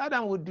said,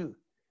 Adam would do.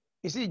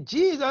 You see,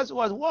 Jesus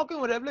was walking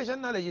with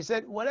revelation knowledge. He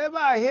said, whatever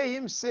I hear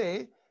him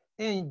say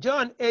in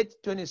John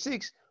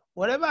 8:26,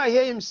 whatever I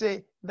hear him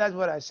say, that's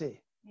what I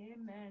say.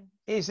 Amen.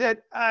 He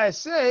said, I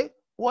say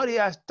what he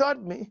has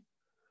taught me.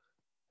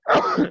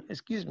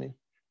 Excuse me.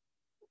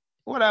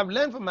 What I've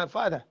learned from my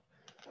Father.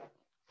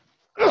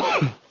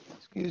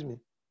 Excuse me.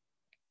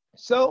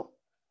 So,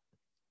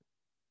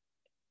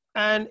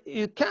 and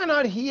you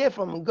cannot hear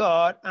from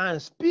God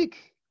and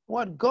speak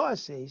what God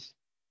says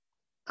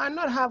and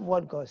not have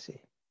what God says.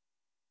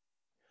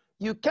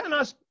 You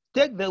cannot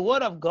take the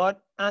word of God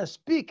and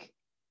speak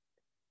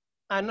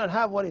and not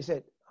have what he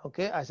said.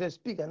 Okay, I said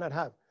speak and not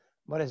have.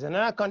 But there's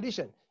another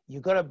condition. You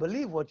got to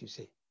believe what you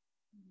say.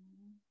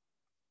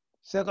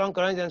 2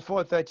 Corinthians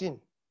 4:13.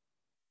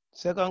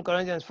 2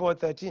 Corinthians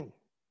 4:13.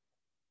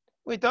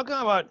 We're talking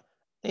about,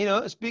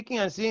 speaking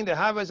and seeing the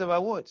harvest of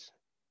our words.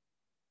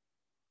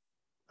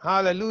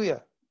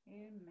 Hallelujah.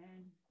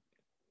 Amen.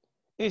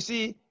 You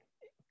see,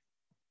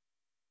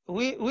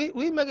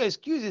 we make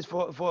excuses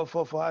for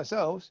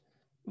ourselves,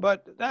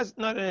 but that's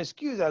not an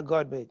excuse that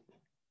God made.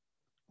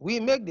 We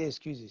make the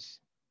excuses.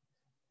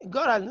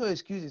 God has no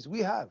excuses. We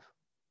have.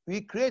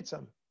 We create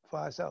some for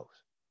ourselves.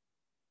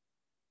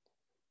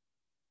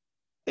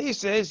 He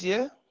says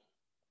here,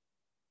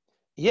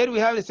 yet we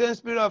have the same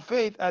spirit of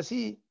faith as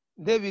he,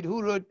 David,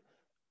 who wrote,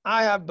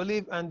 I have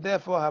believed and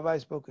therefore have I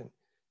spoken.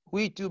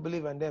 We too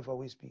believe and therefore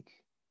we speak.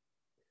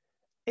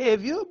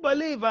 If you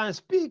believe and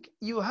speak,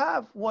 you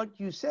have what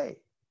you say.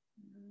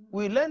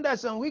 We learned that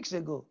some weeks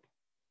ago.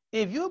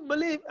 If you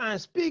believe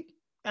and speak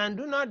and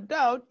do not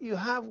doubt, you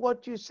have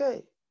what you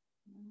say.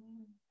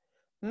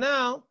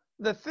 Now,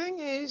 the thing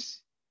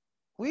is,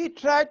 we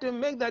try to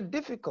make that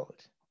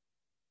difficult.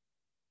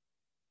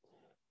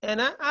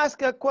 And I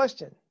ask a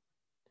question.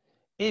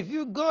 If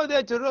you go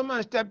there to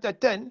Romans chapter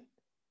 10,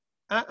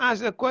 I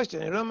ask a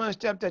question in Romans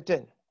chapter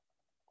 10.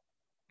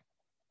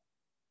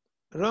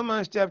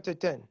 Romans chapter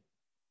 10.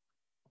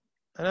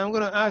 And I'm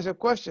going to ask a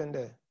question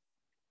there.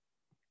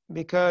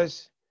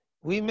 Because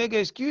we make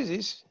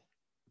excuses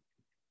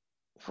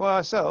for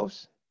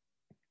ourselves.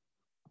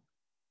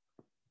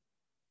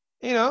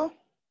 You know,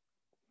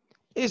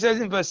 it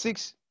says in verse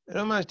 6,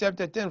 Romans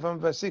chapter 10 from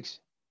verse 6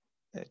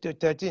 to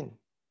 13.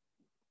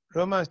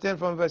 Romans 10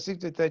 from verse 6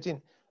 to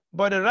 13.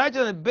 But the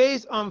righteousness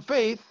based on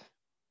faith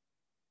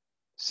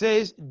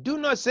says, do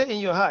not say in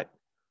your heart,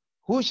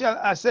 who shall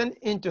ascend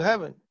into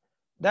heaven?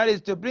 That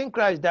is to bring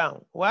Christ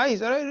down. Why?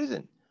 He's already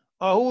risen.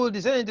 Or who will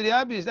descend into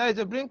the abyss? That is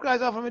to bring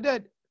Christ up from the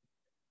dead.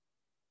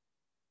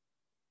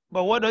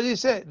 But what does he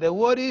say? The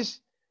word is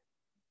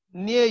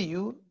near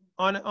you,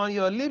 on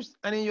your lips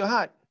and in your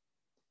heart.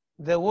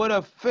 The word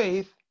of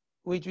faith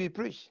which we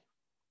preach.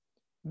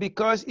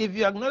 Because if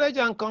you acknowledge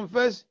and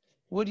confess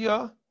with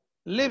your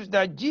lips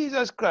that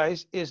Jesus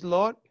Christ is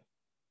Lord,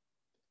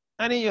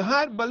 and in your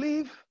heart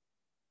believe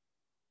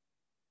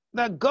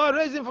that God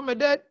raised him from the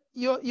dead,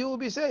 you will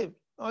be saved,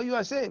 or you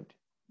are saved.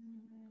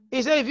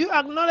 He said, if you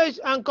acknowledge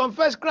and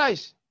confess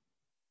Christ,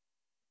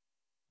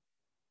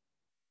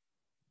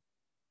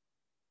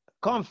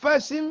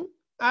 confess him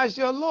as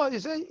your Lord. He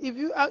said, if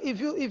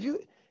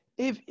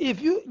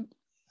you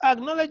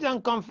acknowledge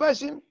and confess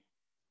him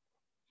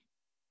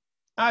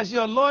as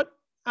your Lord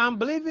and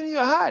believe in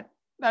your heart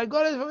that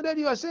God is from the dead,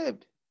 you are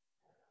saved.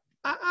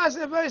 I ask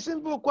a very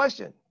simple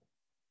question.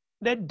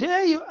 The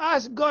day you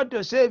asked God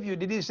to save you,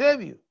 did he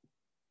save you?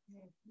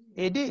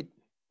 He did.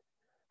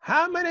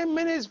 How many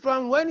minutes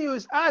from when you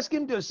asked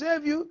him to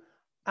save you,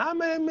 how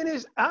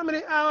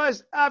many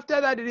hours after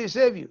that did he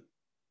save you?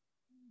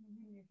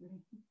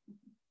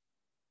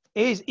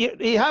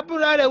 It happened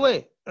right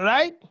away,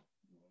 right?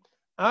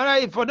 All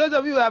right, for those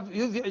of you who have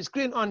your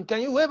screen on,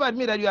 can you wave at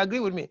me that you agree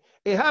with me?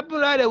 It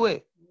happened right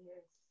away. Yes.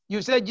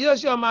 You said,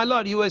 Jesus, you are my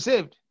Lord, you were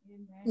saved.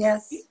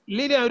 Yes.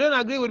 Lydia, you don't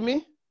agree with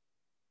me?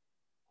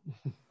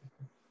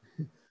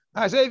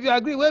 I say, if you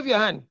agree, wave your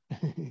hand.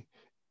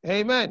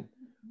 Amen.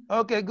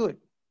 Okay, good.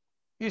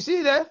 You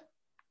see there?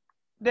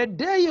 The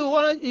day you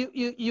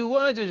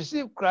wanted to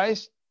receive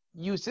Christ,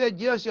 you said,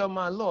 Jesus, you are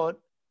my Lord.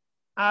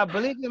 I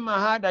believe in my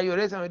heart that you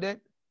raised from the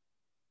dead,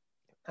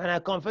 and I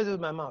confess it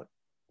with my mouth.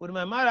 With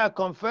my mouth, I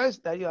confess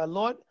that you are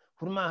Lord.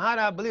 With my heart,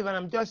 I believe and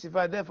I'm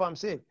justified, therefore I'm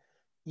saved.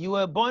 You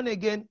were born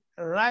again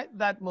right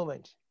that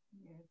moment.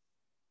 Yes.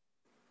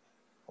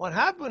 What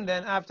happened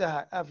then after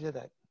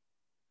that?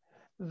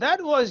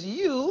 That was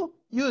you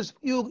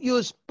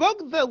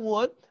spoke the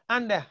word,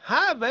 and the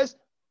harvest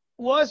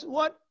was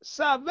what?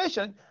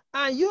 Salvation.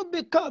 And you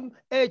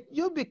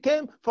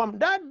became from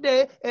that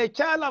day a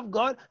child of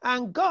God,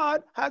 and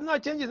God has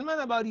not changed his mind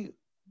about you.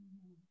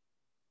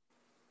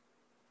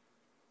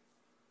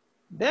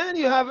 Then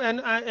you have,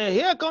 and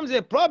here comes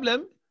a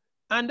problem,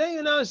 and then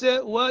you now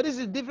say, well, this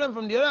is different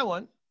from the other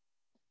one.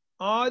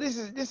 Oh, this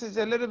is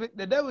a little bit,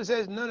 the devil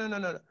says,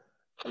 no.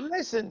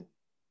 Listen,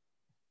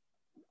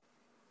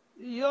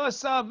 your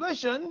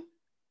salvation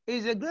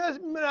is the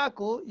greatest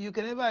miracle you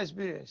can ever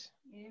experience.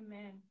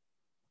 Amen.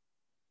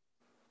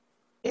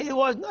 It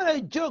was not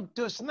a joke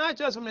to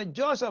snatch us from the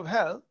jaws of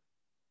hell.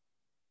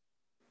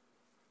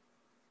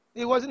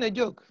 It wasn't a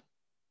joke.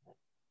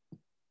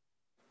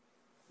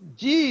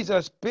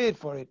 Jesus paid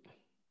for it.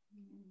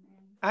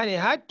 And he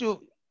had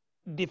to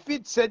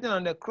defeat Satan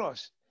on the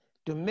cross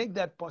to make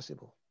that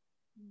possible.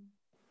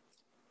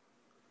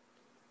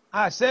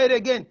 I say it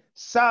again.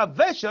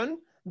 Salvation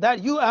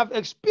that you have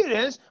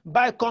experienced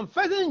by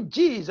confessing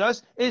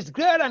Jesus is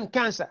greater than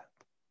cancer.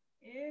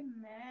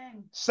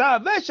 Amen.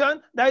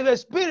 Salvation that you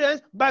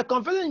experienced by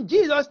confessing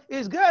Jesus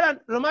is greater than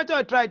rheumatoid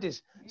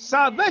arthritis. Amen.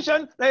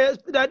 Salvation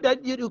that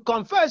you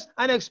confess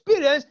and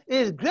experience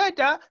is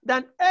greater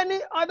than any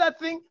other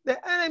thing the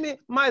enemy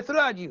might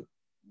throw at you.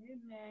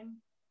 Amen.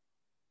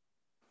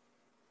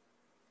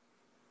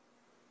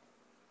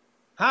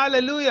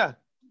 Hallelujah.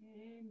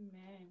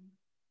 Amen.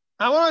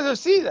 I want us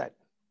to see that.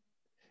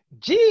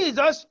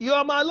 Jesus, you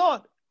are my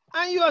Lord,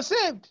 and you are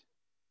saved.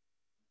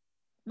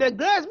 The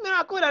greatest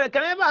miracle that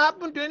can ever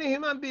happen to any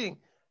human being.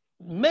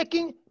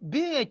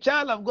 being a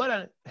child of God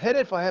and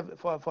headed for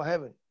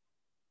heaven.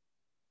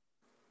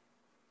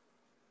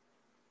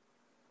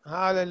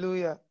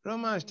 Hallelujah.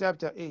 Romans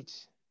chapter 8.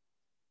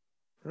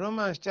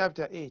 Romans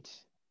chapter 8.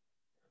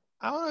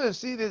 I want to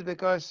see this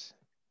because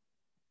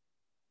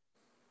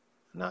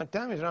now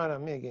time is running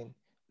on me again.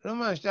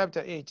 Romans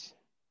chapter 8.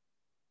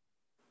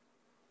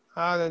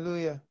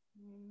 Hallelujah.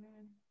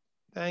 Amen.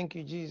 Thank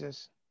you,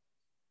 Jesus.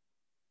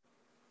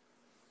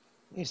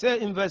 He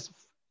said in verse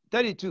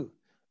 32,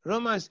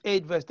 Romans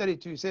 8, verse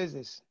 32, says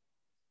this.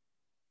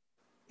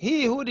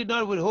 He who did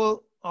not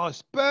withhold or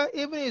spare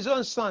even his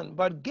own son,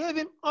 but gave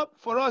him up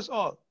for us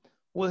all,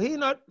 will he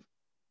not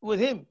with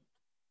him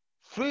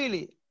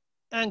freely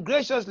and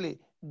graciously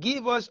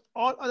give us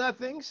all other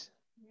things?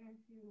 Yes,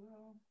 you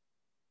will.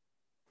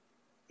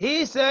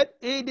 He said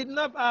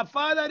our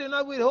Father did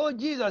not withhold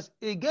Jesus.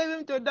 He gave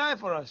him to die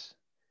for us.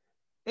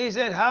 He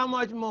said, how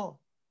much more?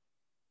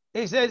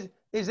 He said,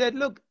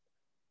 look,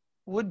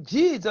 with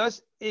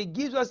Jesus, he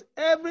gives us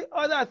every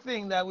other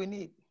thing that we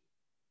need.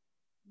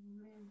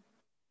 Amen.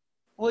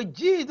 With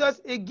Jesus,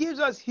 he gives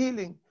us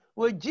healing.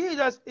 With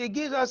Jesus, he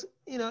gives us,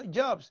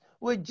 jobs.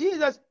 With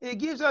Jesus, he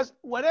gives us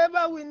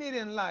whatever we need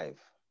in life.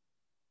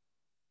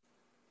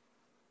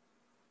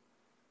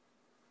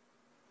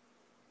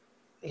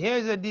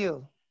 Here's the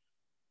deal,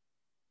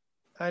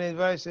 and it's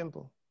very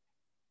simple.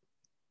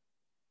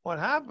 What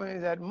happens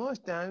is that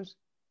most times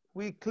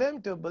we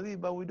claim to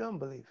believe, but we don't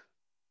believe.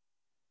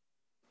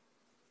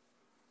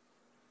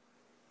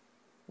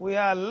 We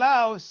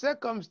allow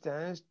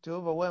circumstance to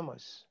overwhelm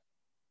us.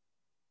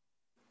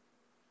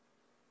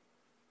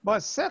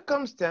 But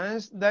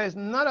circumstance that is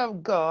not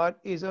of God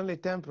is only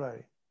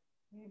temporary.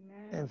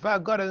 Amen. In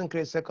fact, God doesn't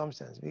create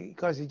circumstance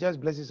because he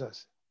just blesses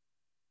us.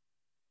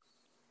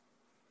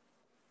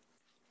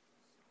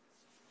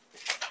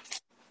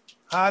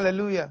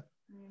 Hallelujah.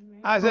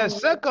 Amen. As a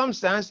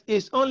circumstance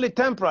is only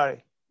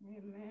temporary.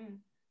 Amen.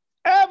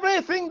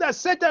 Everything that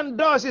Satan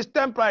does is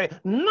temporary.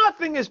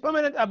 Nothing is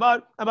permanent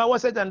about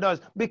what Satan does,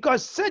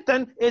 because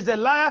Satan is a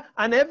liar,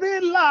 and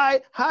every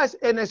lie has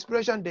an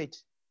expiration date.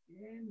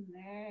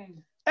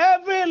 Amen.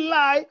 Every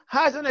lie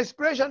has an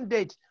expiration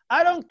date.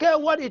 I don't care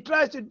what he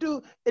tries to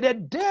do. The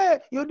day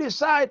you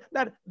decide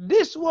that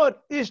this word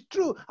is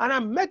true and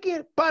I'm making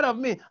it part of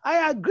me,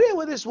 I agree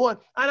with this word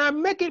and I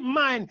make it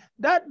mine,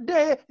 that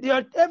day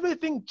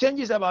everything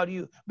changes about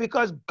you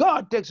because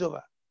God takes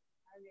over.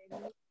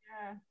 Hallelujah.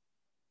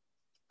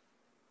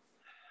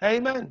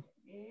 Amen.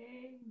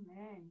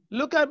 Amen.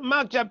 Look at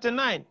Mark chapter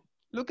 9.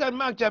 Look at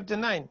Mark chapter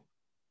 9.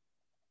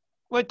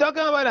 We're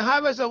talking about the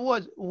harvest of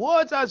words.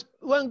 Words, as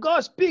when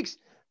God speaks,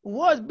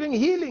 words bring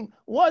healing,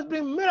 words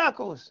bring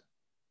miracles.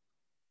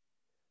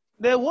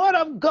 The word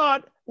of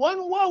God,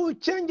 one word will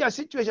change your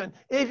situation.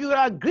 If you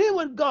agree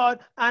with God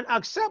and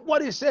accept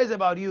what he says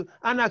about you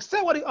and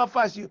accept what he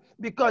offers you,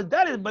 because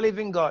that is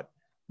believing God.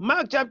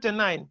 Mark chapter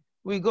 9,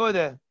 we go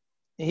there.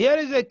 Here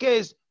is a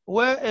case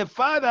where a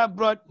father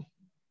brought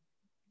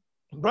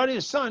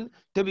his son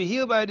to be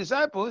healed by the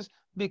disciples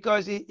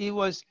because he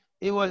was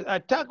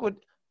attacked with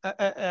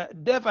a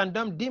deaf and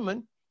dumb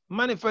demon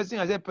manifesting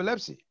as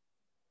epilepsy.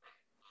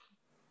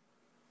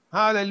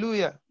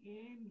 Hallelujah.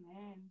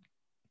 Amen.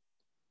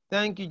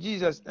 Thank you,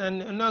 Jesus.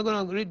 And I'm not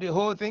going to read the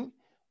whole thing,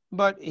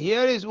 but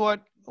here is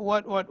what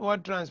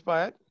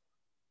transpired.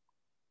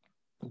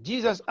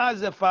 Jesus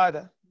asked the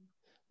father,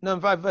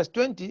 number 5, verse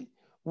 20,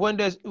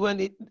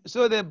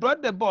 so they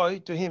brought the boy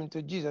to him,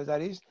 to Jesus,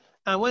 that is,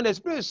 and when the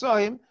spirit saw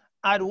him,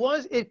 at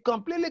once it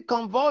completely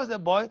convulsed the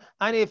boy,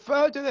 and he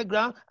fell to the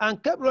ground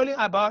and kept rolling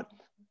about,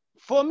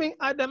 foaming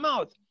at the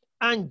mouth.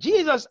 And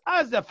Jesus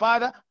asked the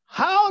father,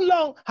 how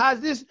long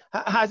has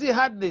he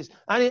had this?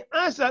 And he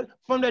answered,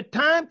 from the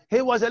time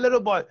he was a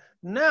little boy.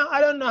 Now, I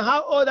don't know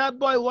how old that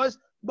boy was,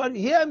 but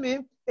hear me,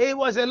 it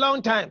was a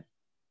long time.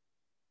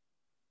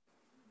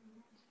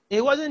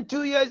 It wasn't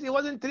 2 years, it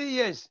wasn't 3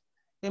 years.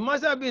 It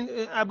must have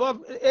been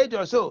above 8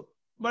 or so,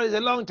 but it's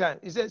a long time.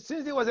 He said,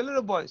 since he was a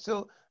little boy,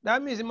 so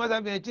that means he must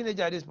have been a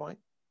teenager at this point,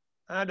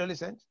 an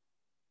adolescent.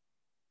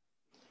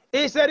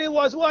 He said it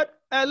was what?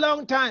 A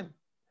long time.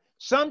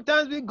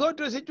 Sometimes we go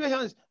through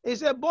situations, he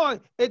said, boy,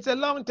 it's a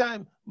long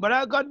time, but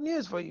I got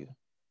news for you.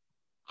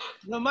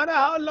 No matter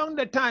how long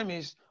the time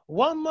is,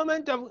 one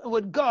moment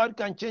with God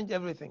can change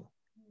everything.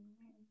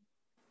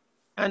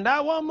 And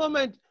that one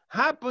moment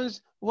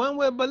happens when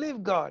we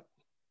believe God.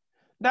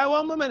 That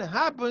one moment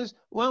happens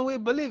when we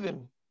believe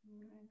him.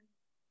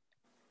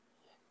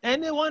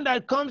 Anyone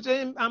that comes to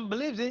him and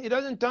believes him, he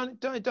doesn't turn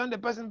the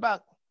person back.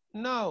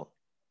 No.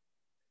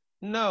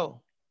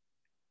 No.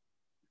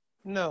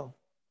 No.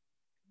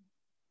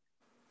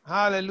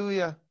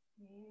 Hallelujah.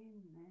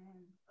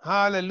 Amen.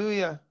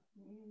 Hallelujah.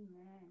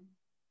 Amen.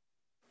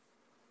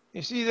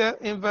 You see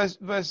that in verse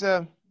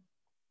 20,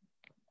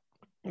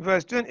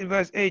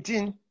 verse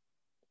 18,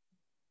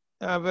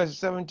 verse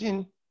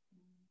 17.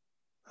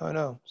 Oh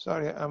no,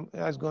 sorry, I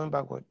was going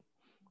backward.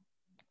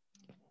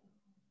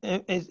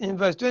 In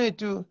verse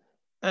 22,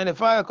 and the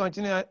fire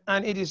continued,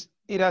 and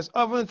it has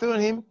often thrown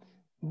him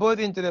both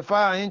into the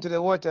fire and into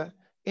the water,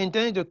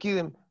 intending to kill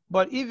him.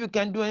 But if you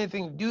can do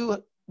anything,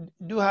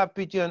 do have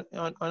pity on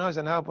us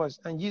and help us.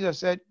 And Jesus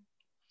said,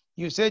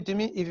 you said to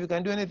me, if you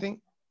can do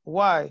anything,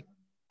 why?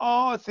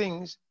 All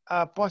things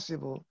are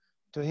possible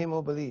to him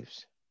who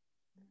believes.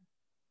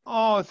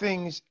 All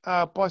things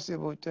are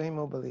possible to him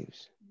who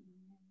believes.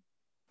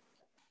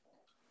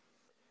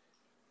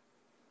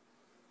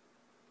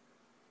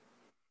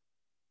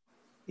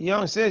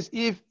 Young says,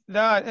 if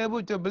thou art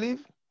able to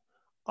believe,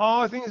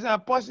 all things are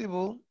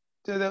possible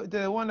to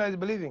the one that is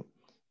believing.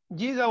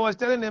 Jesus was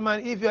telling the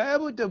man, if you are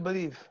able to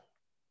believe,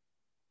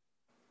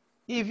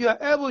 if you are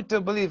able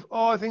to believe,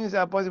 all things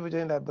are possible to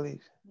him that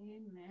believes.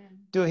 Amen.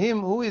 To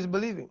him who is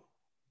believing.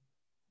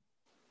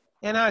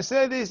 And I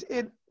say this,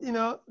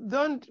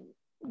 don't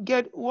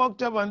get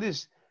worked up on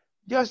this.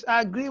 Just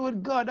agree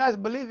with God, that's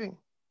believing.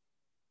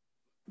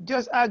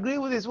 Just agree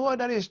with his word,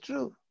 that is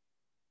true.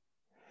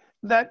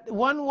 That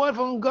one word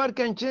from God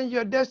can change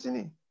your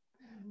destiny.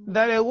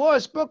 That a word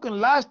spoken,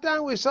 last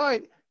time we saw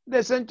it,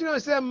 the centurion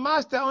said,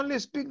 Master, only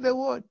speak the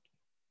word,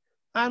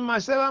 and my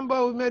servant boy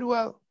will be made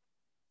well.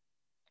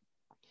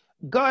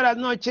 God has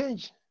not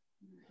changed.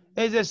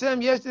 It's the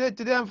same yesterday,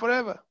 today, and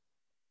forever.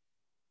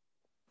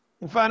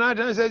 In fact,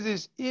 another says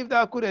this, if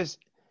thou couldst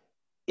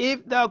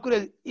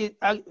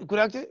could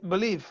actually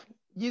believe.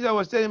 Jesus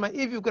was telling me,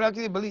 if you could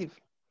actually believe,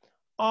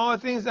 all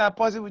things are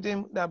possible to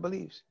him that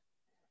believes.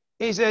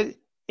 He said,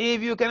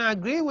 if you can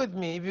agree with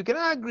me, if you can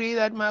agree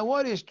that my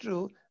word is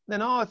true,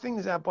 then all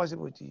things are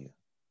possible to you.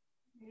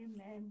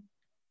 Amen.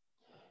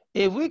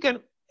 If we can,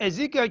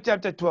 Ezekiel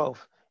chapter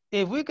 12,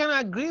 if we can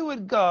agree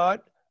with God,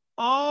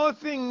 all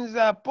things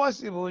are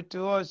possible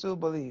to us who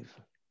believe.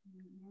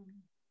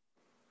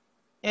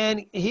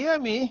 And hear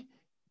me,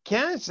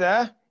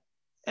 cancer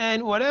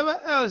and whatever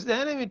else the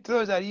enemy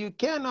throws at you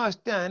cannot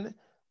stand.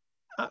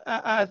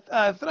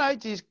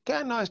 Arthritis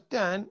cannot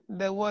stand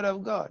the word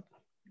of God.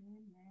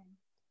 Amen.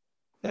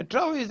 The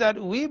trouble is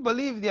that we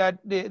believe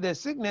the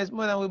sickness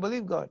more than we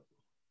believe God.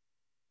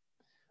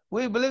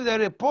 We believe the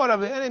report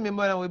of the enemy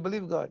more than we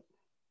believe God.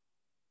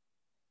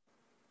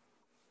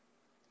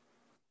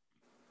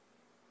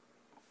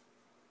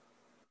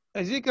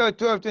 Ezekiel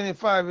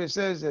 12:25, it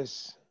says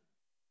this.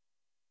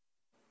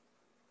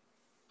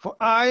 For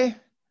I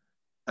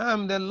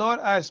am the Lord,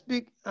 I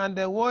speak, and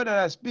the word that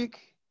I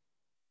speak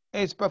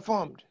is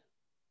performed.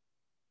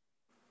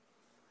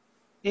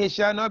 It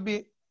shall not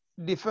be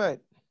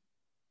deferred.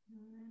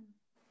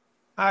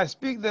 I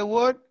speak the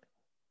word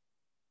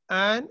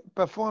and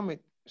perform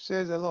it,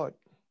 says the Lord.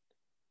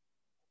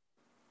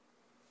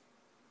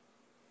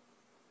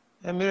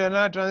 And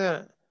another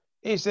translation,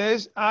 it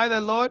says, I,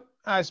 the Lord,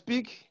 I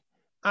speak,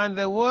 and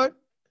the word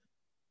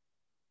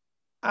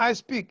I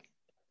speak,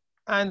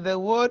 and the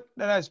word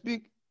that I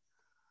speak,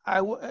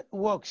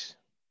 works.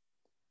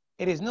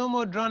 It is no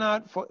more drawn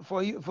out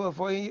for you.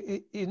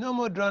 It is no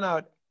more drawn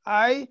out.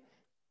 I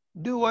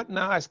do what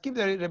now? I skip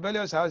the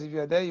rebellious house. If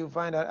you're there, you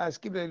find out. I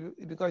skip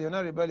it because you're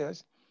not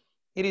rebellious.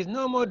 It is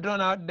no more drawn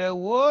out. The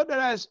word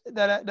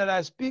that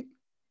I speak,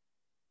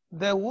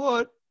 the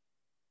word,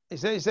 it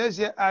says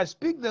here, I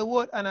speak the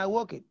word and I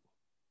walk it.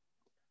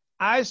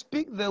 I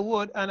speak the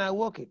word and I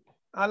walk it.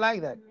 I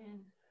like that. Amen.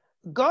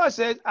 God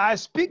says, I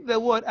speak the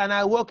word and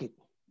I walk it.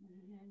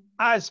 Amen.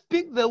 I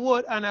speak the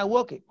word and I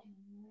walk it.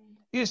 Amen.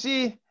 You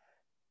see,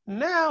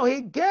 now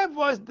he gave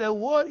us the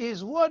word,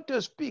 his word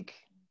to speak.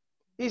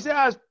 He said,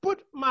 I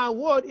put my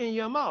word in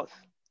your mouth.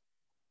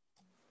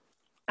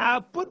 I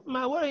put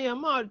my word in your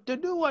mouth to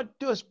do what?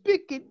 To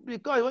speak it,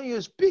 because when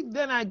you speak,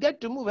 then I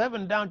get to move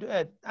heaven down to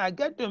earth. I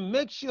get to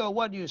make sure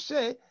what you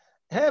say,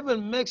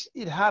 heaven makes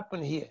it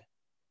happen here.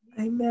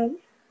 Amen.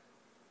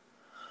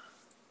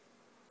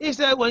 He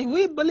said, when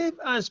we believe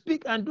and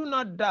speak and do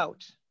not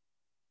doubt,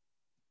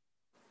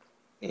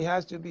 it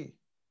has to be.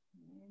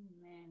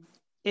 Amen.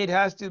 It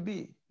has to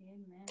be.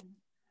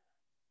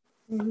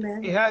 Amen.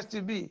 Amen. It has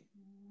to be.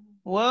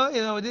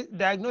 Well, this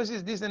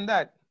diagnosis, this and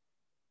that.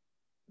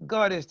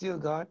 God is still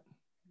God.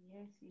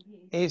 Yes, he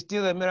is. He's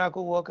still a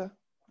miracle worker.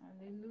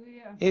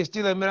 Hallelujah. He's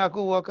still a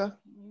miracle worker.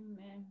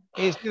 Amen.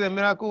 He's still a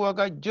miracle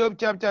worker. Job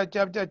chapter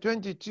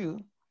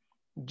 22.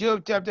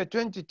 Job chapter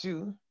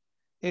 22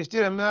 is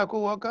still a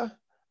miracle worker.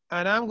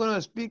 And I'm going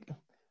to speak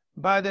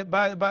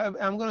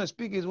I'm going to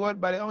speak his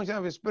word by the unction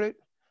of his spirit.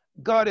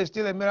 God is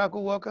still a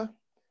miracle worker.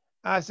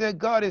 I said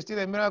God is still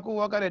a miracle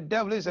worker. The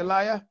devil is a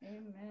liar.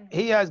 Amen.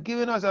 He has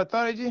given us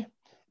authority.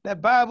 The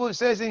Bible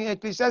says in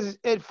Ecclesiastes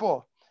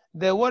 8:4,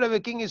 the word of a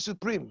king is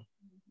supreme.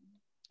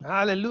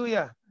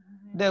 Hallelujah.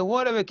 The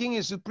word of a king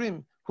is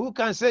supreme. Who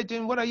can say to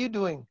him, what are you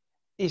doing?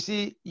 You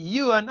see,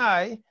 you and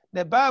I,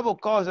 the Bible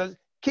calls us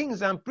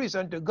kings and priests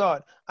unto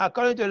God.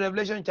 According to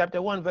Revelation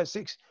chapter 1 verse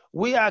 6,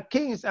 we are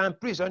kings and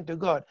priests unto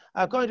God.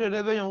 According to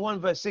Revelation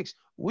 1 verse 6,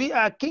 we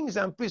are kings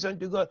and priests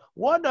unto God.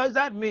 What does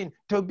that mean,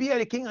 to be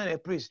a king and a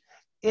priest?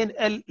 In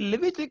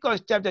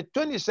Leviticus chapter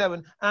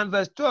 27 and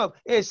verse 12,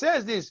 it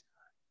says this,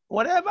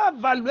 whatever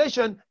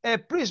valuation a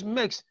priest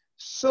makes,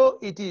 so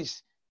it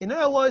is. In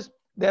other words,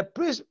 the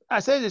priest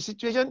assesses the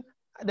situation,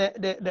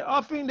 the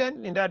offering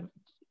then in that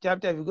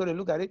chapter, if you go to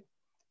look at it,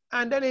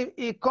 and then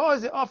he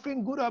calls the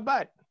offering good or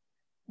bad.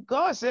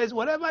 God says,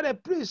 whatever the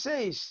priest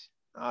says,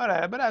 all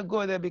right, I better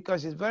go there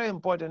because it's very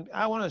important.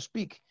 I want to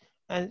speak.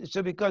 And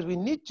so because we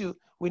need to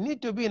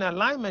be in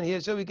alignment here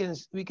so we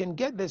can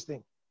get this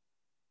thing.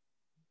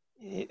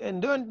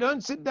 And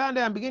don't sit down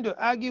there and begin to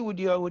argue with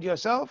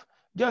yourself.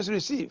 Just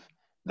receive.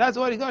 That's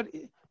what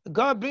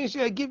God brings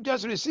you a gift,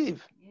 just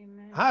receive.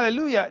 Amen.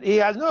 Hallelujah. He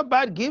has no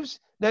bad gifts.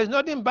 There's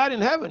nothing bad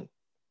in heaven.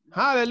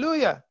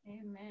 Hallelujah.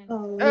 Amen.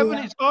 Heaven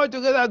Hallelujah. is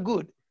altogether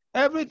good.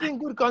 Everything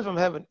good comes from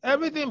heaven.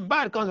 Everything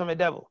bad comes from the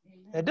devil.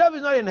 The devil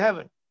is not in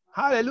heaven.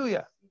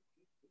 Hallelujah.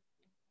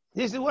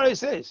 This is what it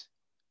says.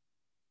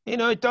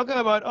 Talking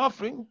about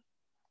offering.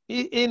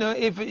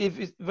 If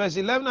it's verse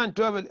 11 and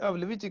 12 of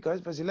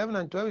Leviticus, verse 11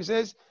 and 12, it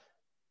says,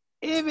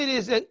 if it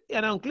is an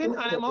unclean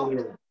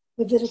animal,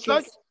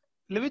 such,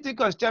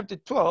 Leviticus chapter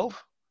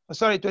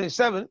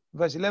 27,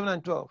 verse 11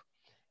 and 12.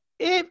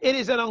 If it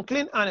is an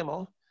unclean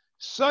animal,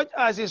 such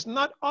as is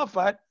not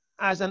offered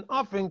as an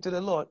offering to the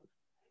Lord,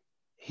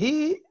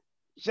 he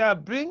shall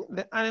bring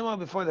the animal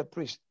before the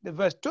priest. The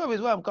verse 12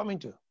 is what I'm coming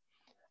to.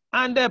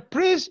 And the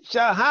priest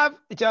shall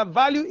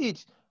value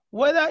it,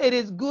 whether it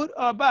is good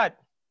or bad.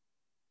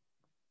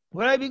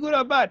 Whether it be good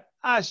or bad,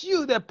 as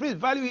you, the priest,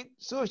 value it,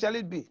 so shall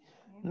it be.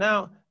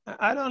 Now,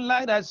 I don't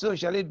like that, so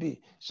shall it be.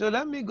 So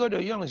let me go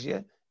to Young's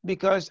here,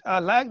 because I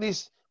like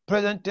this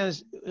present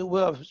tense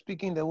way of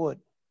speaking the word.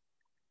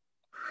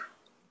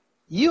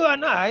 You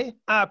and I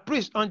are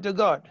priests unto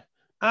God.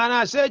 And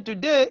I said,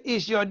 today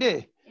is your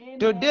day. Amen.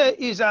 Today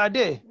is our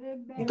day.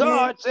 Amen.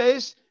 God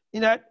says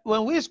that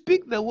when we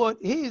speak the word,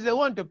 he is the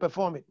one to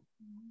perform it.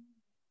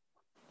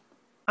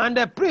 And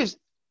the priest,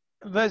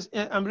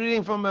 I'm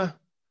reading from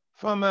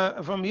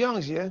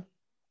Young's here,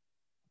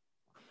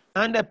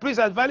 and the priest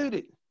has valued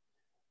it.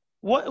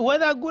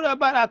 Whether good or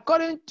bad,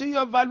 according to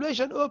your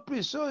valuation, O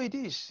priest, so it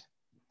is.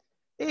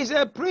 He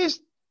said,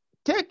 priest,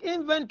 take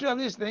inventory of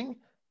this thing,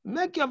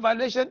 make your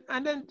valuation,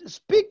 and then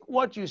speak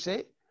what you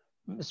say.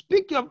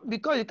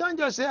 Because you can't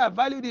just say, I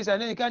value this,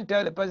 and then you can't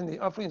tell the person the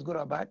offering is good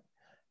or bad.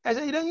 I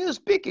said, then you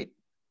speak it.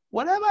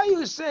 Whatever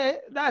you say,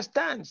 that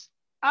stands.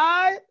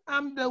 I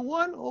am the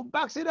one who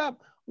backs it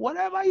up.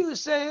 Whatever you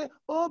say,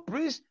 oh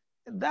priest,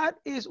 that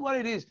is what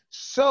it is.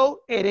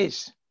 So it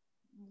is.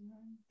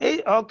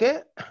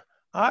 Okay.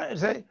 All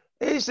right.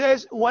 It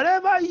says,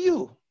 whatever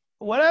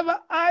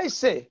I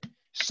say,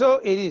 so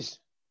it is.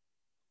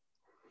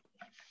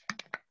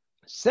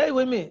 Say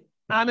with me,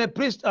 I'm a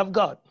priest of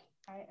God.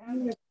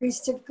 I'm a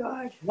priest of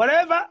God.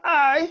 Whatever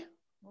I,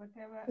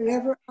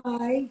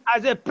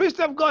 as a priest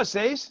of God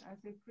says,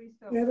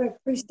 whatever a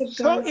priest of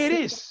so God it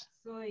says, is.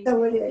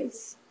 so it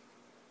is.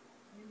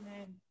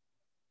 Amen.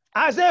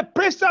 As a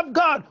priest of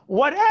God,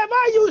 whatever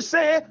you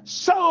say,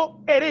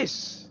 so it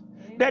is.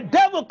 Amen. The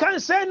devil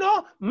can't say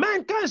no,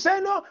 man can't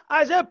say no.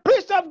 As a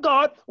priest of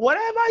God,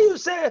 whatever you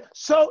say,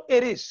 so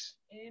it is.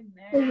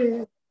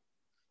 Amen.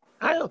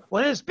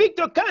 When you speak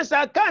to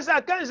cancer can't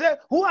say,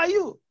 who are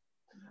you?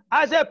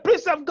 As a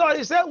priest of God,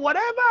 he said,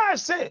 whatever I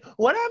say,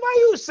 whatever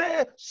you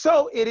say,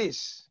 so it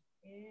is.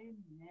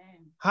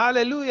 Amen.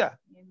 Hallelujah.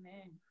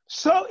 Amen.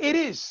 So it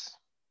is.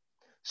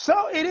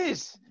 So it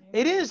is.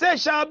 It didn't say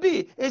shall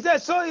be. It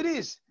said so it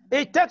is.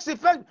 It takes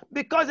effect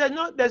because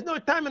there's no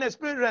time in the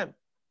spirit realm.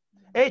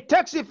 It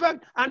takes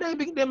effect and then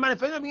the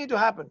manifestation begins to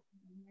happen.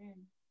 Amen.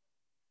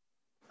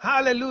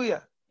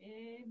 Hallelujah.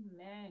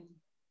 Amen.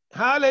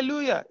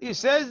 Hallelujah. It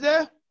says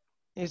there,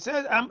 it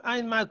says, I'm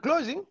in my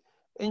closing,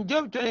 in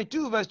Job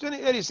 22, verse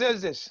 28, it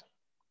says this.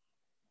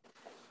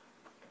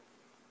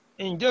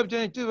 In Job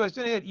 22, verse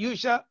 28, you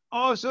shall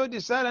also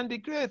decide and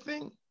declare a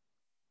thing.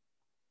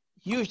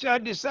 You shall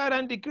decide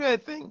and declare a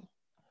thing.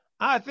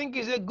 I think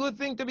it's a good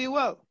thing to be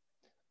well.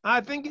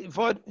 I think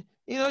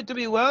to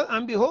be well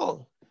and be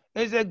whole.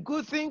 It's a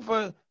good thing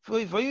for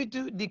you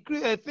to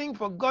decree a thing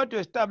for God to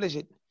establish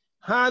it.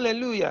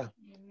 Hallelujah.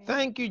 Amen.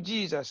 Thank you,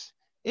 Jesus.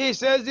 He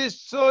says this,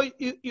 so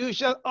you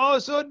shall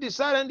also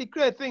decide and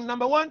declare a thing.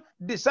 Number one,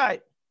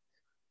 decide.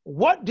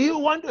 What do you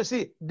want to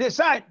see?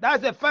 Decide.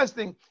 That's the first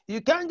thing.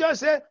 You can't just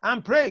say,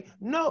 I'm praying.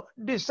 No,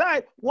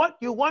 decide what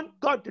you want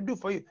God to do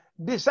for you.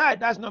 Decide.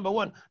 That's number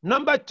one.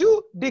 Number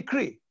two,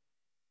 decree.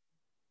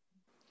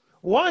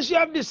 Once you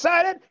have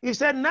decided, he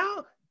said,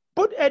 now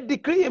put a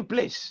decree in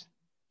place.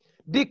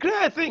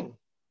 Declare a thing.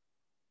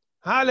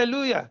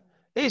 Hallelujah.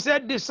 He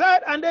said,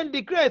 decide and then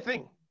declare a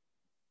thing.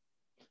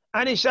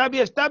 And it shall be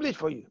established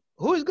for you.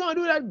 Who is going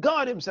to do that?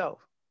 God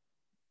himself.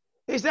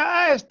 He said,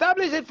 I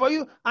establish it for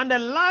you, and the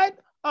light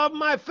of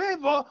my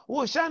favor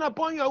will shine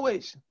upon your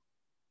ways.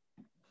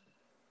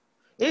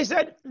 He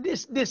said,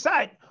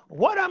 decide.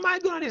 What am I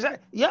going to decide?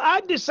 Yeah,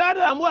 I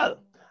decided I'm well.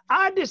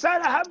 I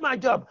decide I have my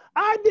job.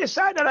 I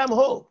decide that I'm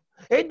whole.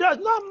 It does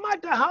not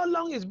matter how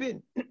long it's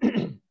been.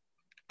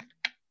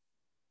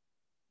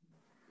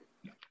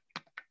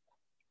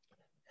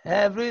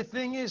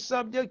 Everything is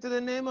subject to the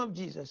name of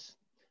Jesus.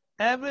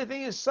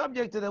 Everything is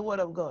subject to the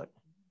word of God.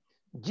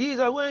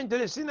 Jesus went to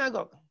the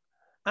synagogue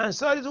and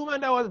saw this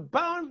woman that was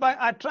bound by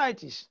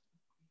arthritis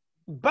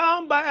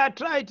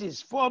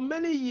for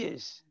many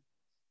years.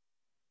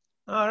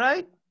 All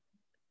right?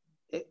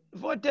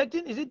 For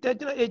 13, is it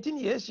 13 or 18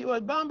 years, she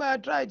was bound by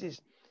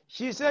arthritis.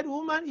 She said,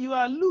 woman, you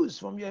are loose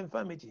from your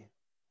infirmity.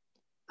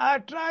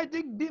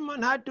 Arthritic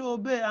demon had to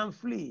obey and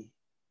flee.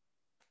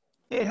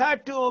 It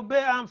had to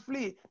obey and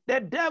flee.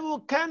 The devil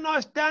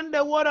cannot stand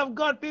the word of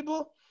God,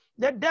 people.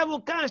 The devil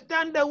can't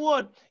stand the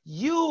word.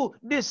 You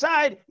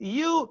decide,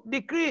 you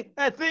decree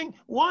a thing.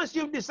 Once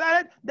you've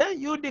decided, then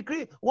you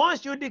decree.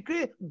 Once you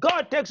decree,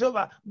 God takes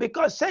over,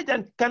 because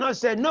Satan cannot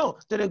say no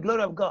to the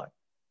glory of God.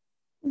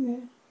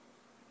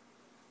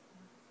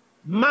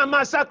 Mama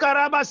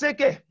Sakaraba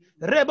Seke.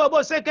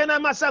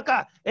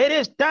 It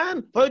is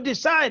time to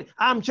decide.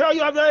 I'm sure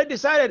you have already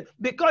decided,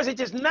 because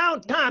it is now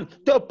time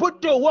to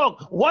put to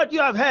work what you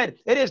have heard.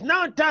 It is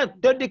now time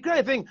to declare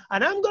a thing.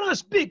 And I'm going to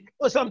speak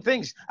some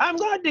things. I'm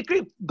going to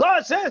decree.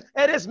 God says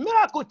it is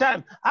miracle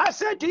time. I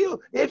said to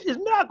you, if it's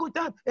miracle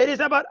time, it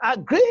is about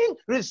agreeing,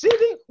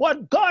 receiving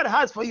what God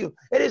has for you.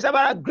 It is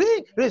about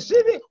agreeing,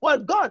 receiving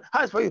what God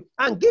has for you,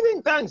 and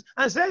giving thanks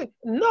and saying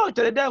no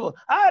to the devil.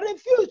 I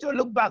refuse to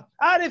look back.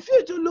 I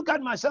refuse to look at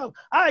myself.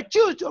 I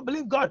choose to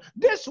believe God.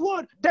 This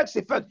word takes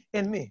effect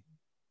in me.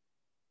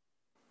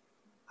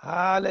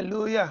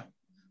 Hallelujah.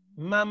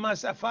 Mama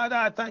Father,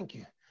 I thank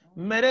you.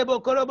 Merebo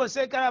korobo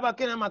sekara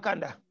bakina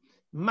makanda.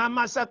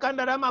 Mama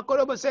sakanda rama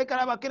korobo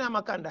sekara bakina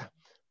makanda.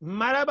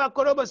 Maraba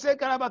korobo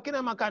sekara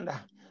bakina makanda.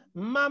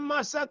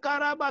 Mama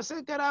sakara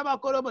basekara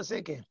bakorobo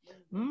seke.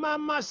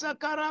 Mama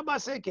sakara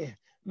baseke.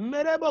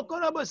 Merebo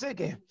korobo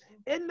seke.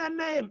 In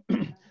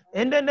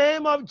the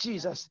name of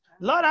Jesus.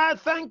 Lord, I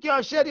thank you.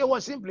 I'll share your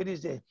word simply this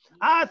day.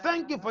 I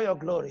thank you for your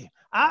glory.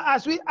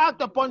 As we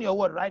act upon your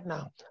word right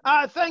now,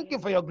 I thank you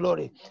for your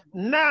glory.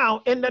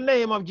 Now, in the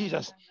name of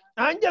Jesus.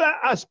 Angela,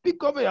 I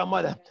speak over your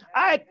mother.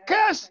 I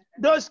curse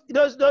those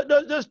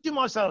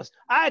tumor cells.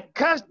 I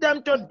curse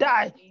them to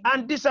die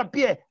and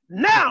disappear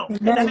now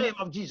in the name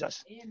of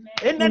Jesus.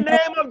 In the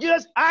name of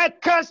Jesus, I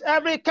curse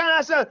every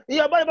cancer in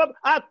your body.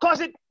 I curse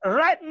it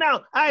right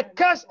now. I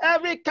curse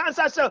every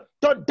cancer cell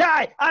to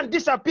die and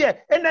disappear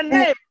in the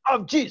name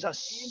of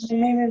Jesus. In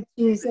the name of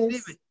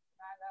Jesus.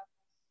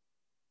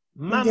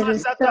 Mama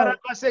sakara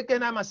baseke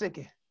na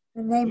maseke.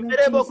 In the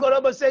name of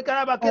Jesus.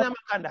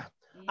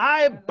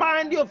 I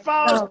bind you,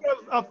 foul spirit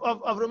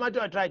of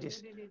rheumatoid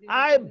arthritis.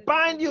 I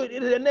bind you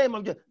in the name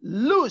of Jesus.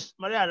 Loose,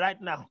 Maria,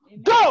 right now.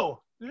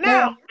 Go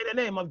now in the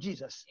name of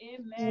Jesus.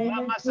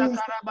 Mama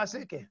sakara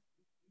baseke.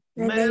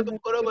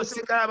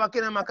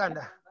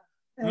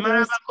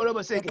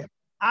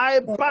 I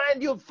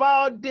bind you,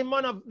 foul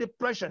demon of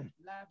depression.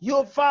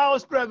 You foul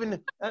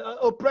spirit of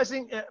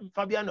oppressing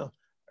Fabiano.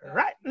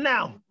 Right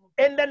now,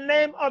 in the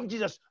name of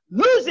Jesus,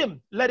 lose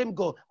him, let him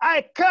go.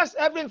 I curse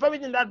every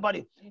infirmity in that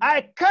body.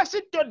 I curse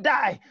it to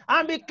die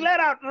and be cleared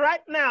out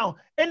right now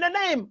in the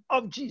name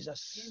of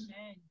Jesus.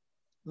 Amen.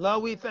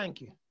 Lord, we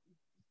thank you.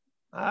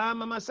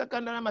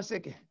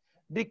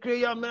 Decree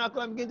your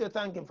miracle and begin to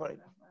thank him for it.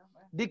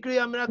 Decree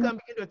your miracle and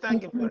begin to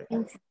thank him for it.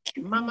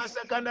 Mama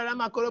Sakandara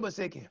Makorobo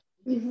Seke.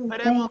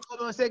 Maremo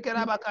Korobo Seke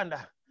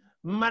Rabakanda.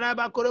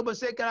 Maraba Korobo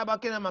Seke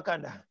Rabakina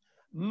Makanda.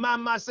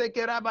 Mama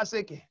Seke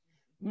Rabaseke.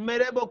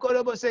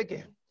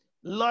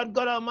 Lord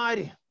God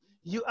Almighty,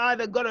 you are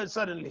the God of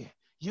suddenly.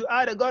 You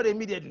are the God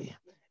immediately.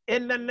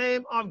 In the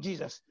name of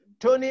Jesus.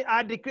 Tony,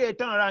 I decree a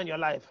turnaround in your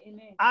life.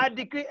 Amen. I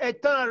decree a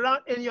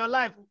turnaround in your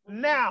life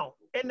now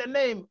in the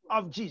name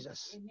of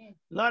Jesus. Amen.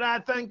 Lord, I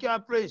thank you. I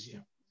praise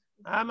you.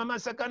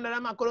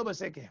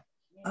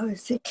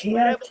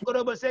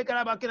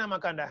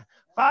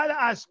 Father,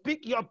 I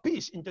speak your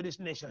peace into this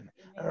nation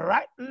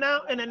right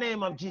now in the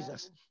name of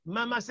Jesus.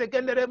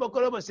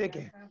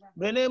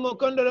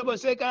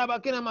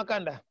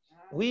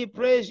 We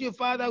praise you,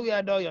 Father. We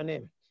adore your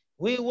name.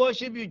 We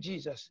worship you,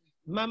 Jesus.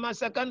 Mama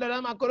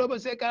Sakanda Makorobo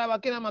Seka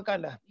Bakina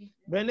Makanda.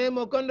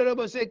 Brenemo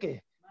Kondorobo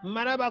Seke.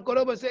 Maraba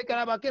Korobo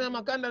Seka Bakina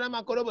Makanda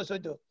Makorobo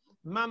Soto.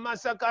 Mama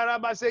Sakara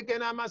Baseke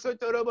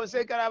Namasoto Robo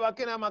Seka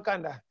Bakina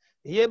Makanda.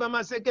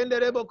 Yebama Sekende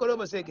Rebo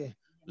Korobo Seke.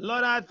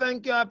 Lord, I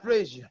thank you, I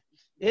praise you.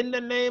 In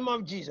the name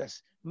of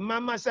Jesus.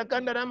 Mama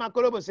Sakanda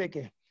Makorobo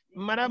Seke.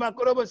 Maraba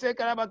Korobo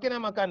Seka Bakina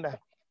Makanda.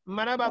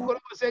 Maraba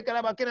Korobo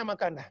Seka Bakina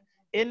Makanda.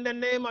 In the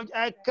name of,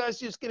 I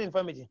curse you, skin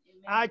infirmity.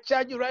 I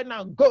charge you right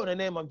now. Go in the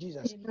name of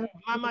Jesus.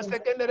 Mama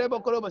Sekende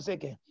Rebo Korobo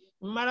Seke.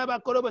 Maraba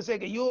Korobo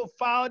Seke. You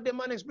foul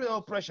demonic spirit of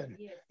oppression.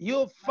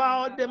 You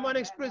foul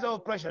demonic spirit of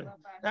oppression.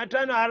 They're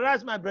trying to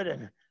harass my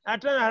brethren. They're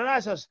trying to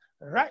harass us.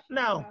 Right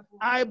now,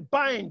 I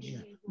bind you.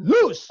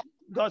 Loose.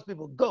 God's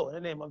people, go in the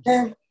name of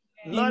Jesus.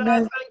 Lord, I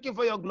thank you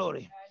for your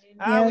glory.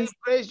 I will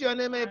praise your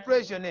name. I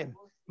praise your name.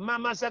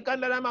 Mama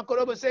Sakanda Rama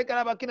Korobo Seke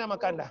Rabakina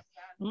Makanda.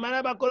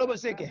 Maraba Korobo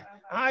Seke.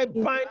 I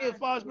bind you,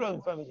 false brother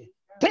family.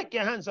 Take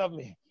your hands off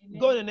me.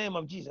 Go in the name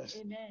of Jesus.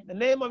 In the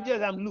name of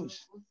Jesus, I'm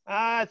loose.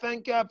 I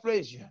thank you, I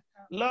praise you.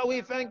 Lord,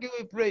 we thank you,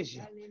 we praise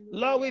you.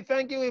 Lord, we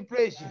thank you, we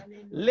praise you.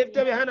 Lift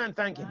up your hand and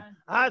thank him.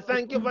 I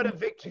thank you for the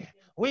victory.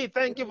 We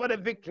thank you for the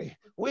victory.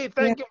 We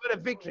thank you for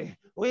the victory.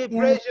 We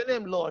praise your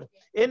name, Lord.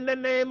 In the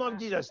name of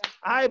Jesus,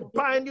 I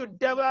bind you,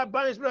 devil, I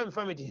bind spirit of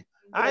infirmity.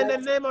 In the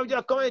name of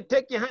Jesus, come and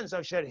take your hands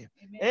off, Sherry.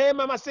 Hey,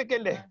 Mama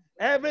Sekende.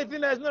 Everything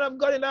that's not of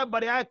God in that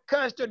body, I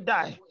curse to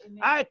die.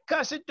 I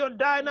curse it to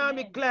die now and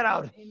be cleared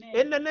out.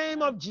 In the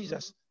name of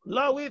Jesus.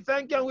 Lord, we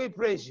thank you and we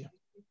praise you.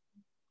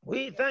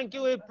 We thank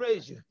you, we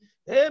praise you.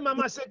 Hey,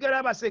 Mama Seke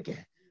Rabaseke.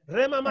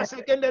 Re Mama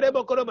Seke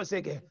Nderebo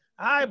Koroboseke.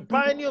 I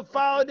bind you,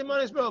 foul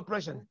demonic spirit of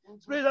oppression.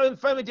 Spirit of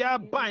infirmity, I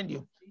bind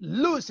you.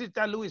 Lose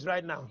Sister Louis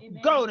right now.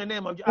 Go in the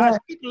name of Jesus. I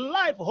speak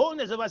life,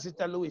 wholeness over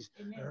Sister Louis.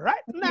 Right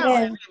now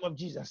in the name of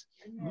Jesus.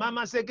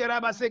 Mama Seke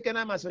Rabaseke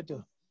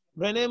Namasoto.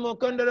 Rene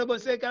Mokondorobo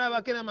Seke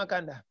Rabakina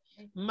Makanda.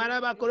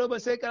 Maraba Korobo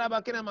Seke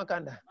Rabakina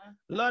Makanda.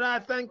 Lord, I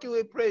thank you,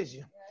 we praise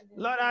you.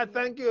 Lord, I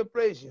thank you, we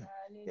praise you.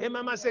 Hey,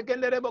 Mama Seke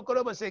Nderebo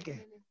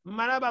Koroboseke.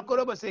 Maraba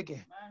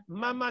Koroboseke.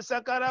 Mama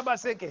Sakaraba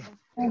Seke.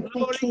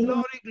 Glory,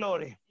 glory,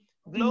 glory.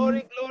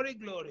 Glory, glory,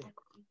 glory.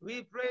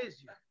 We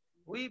praise you.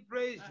 We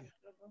praise you.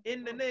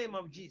 In the name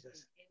of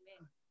Jesus.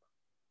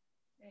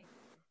 Thank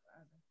you,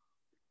 Father.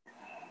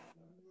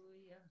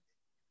 Hallelujah.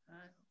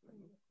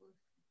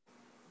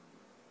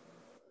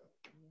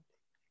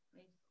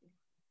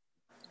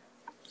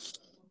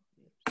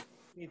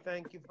 We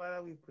thank you,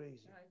 Father. We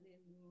praise you.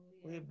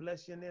 We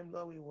bless your name,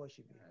 Lord. We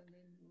worship you.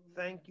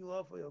 Thank you,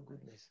 Lord, for your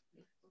goodness.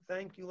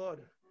 Thank you, Lord.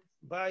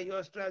 By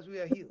your stripes we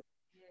are healed.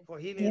 For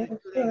healing is the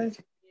children's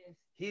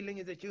healing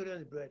is the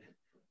children's bread.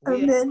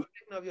 We are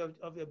partaking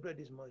of your bread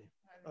this morning,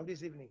 of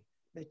this evening.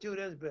 The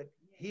children's bread.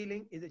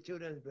 Healing is the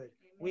children's bread.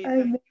 We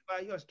thank you, by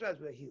your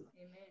stripes we are healed.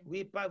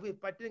 We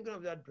partake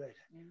of that bread.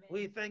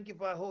 We thank you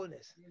for our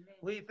wholeness.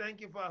 We thank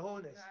you for our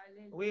wholeness.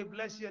 We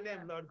bless your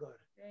name, Lord God.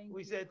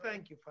 We say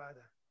thank you,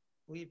 Father.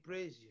 We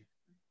praise you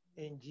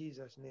in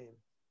Jesus' name.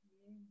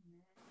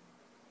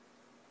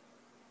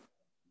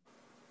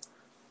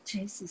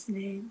 Jesus'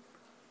 name.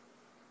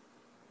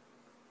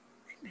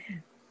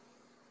 Amen.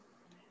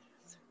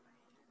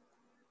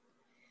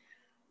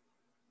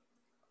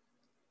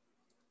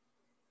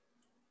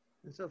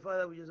 And so,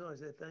 Father, we just want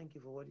to say thank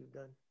you for what you've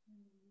done.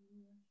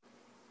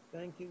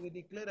 Thank you. We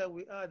declare that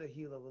we are the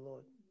healed of the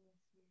Lord.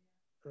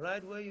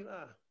 Right where you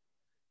are.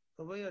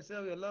 Over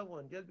yourself, your loved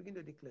one, just begin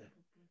to declare.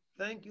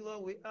 Thank you,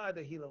 Lord, we are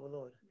the healed of the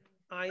Lord.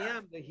 I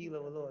am the healed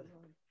of the Lord.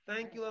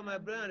 Thank you, Lord, my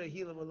brother, the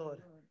healed of the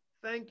Lord.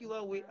 Thank you,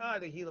 Lord, we are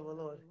the healed of the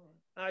Lord.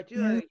 Our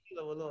children are the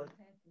healed of the Lord.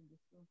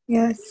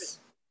 Yes.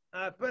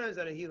 Our parents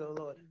are the healed of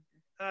the Lord.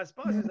 Our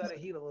spouses are the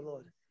healed of the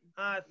Lord.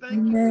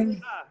 Thank you,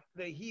 we are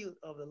the healed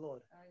of the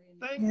Lord.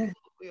 Thank you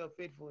for your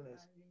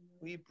faithfulness.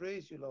 We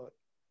praise you, Lord.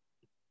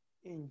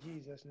 In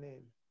Jesus'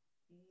 name.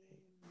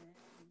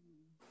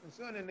 And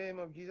so in the name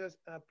of Jesus,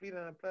 I plead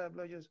and apply the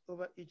blood just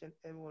over each and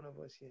every one of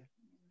us here.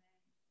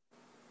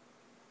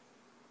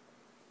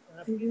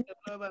 I plead the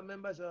blood over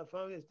members of our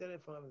family,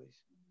 extended families.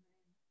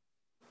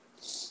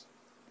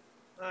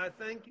 I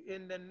thank you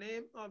in the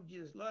name of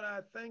Jesus. Lord, I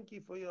thank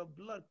you for your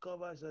blood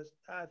covers us.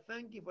 I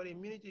thank you for the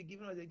immunity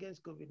given us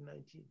against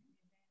COVID-19.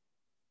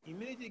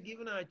 Immunity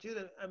given our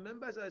children and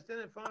members of our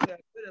extended family, our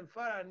children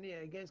far and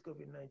near against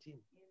COVID-19.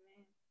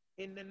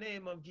 In the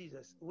name of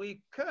Jesus,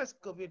 we curse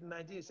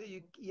COVID-19.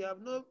 Say you have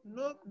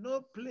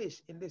no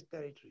place in this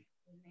territory.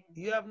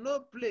 You have no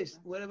place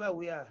wherever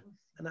we are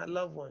and our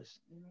loved ones.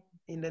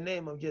 In the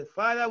name of Jesus.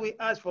 Father, we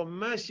ask for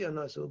mercy on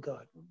us, oh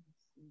God.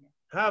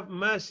 Have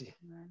mercy.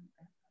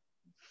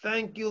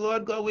 Thank you,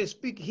 Lord God. We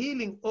speak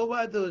healing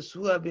over those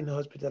who have been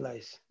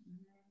hospitalized.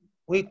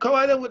 We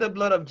cover them with the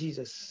blood of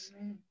Jesus.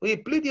 We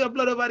plead your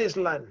blood over this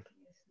land.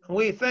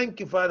 We thank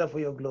you, Father, for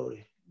your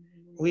glory.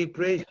 We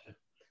praise you.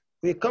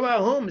 We cover our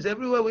homes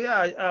everywhere we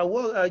are, our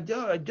work,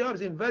 our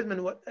jobs,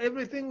 investment,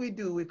 everything we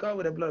do, we cover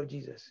with the blood of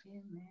Jesus.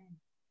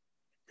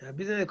 Our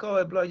business is covered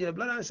with the blood of Jesus. The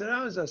blood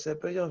surrounds us,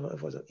 separation from the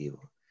force of evil.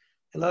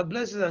 The Lord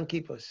bless us and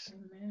keep us.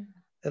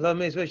 The Lord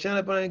may his face shine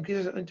upon us and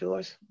give us unto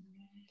us.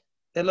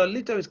 The Lord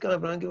lift up his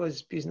countenance and give us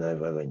his peace now and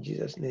forever in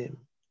Jesus' name.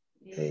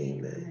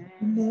 Amen.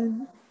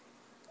 Amen.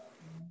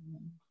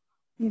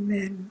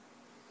 Amen.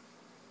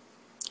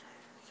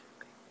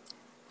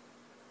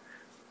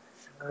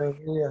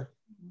 Hallelujah.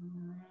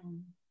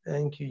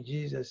 Thank you,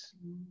 Jesus.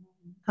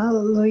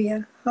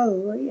 Hallelujah.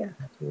 Hallelujah.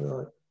 Thank you,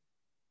 Lord.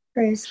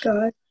 Praise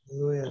God.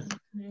 Hallelujah.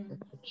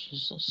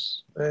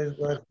 Jesus. Praise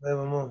God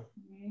forevermore.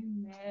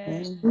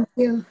 Thank you.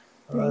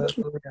 Thank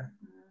you. Hallelujah.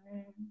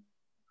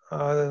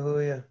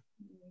 Hallelujah.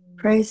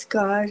 Praise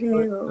God.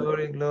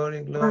 Glory, glory,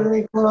 glory.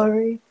 Glory,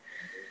 glory,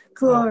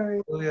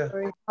 glory, Hallelujah.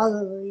 glory.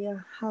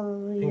 Hallelujah. Thank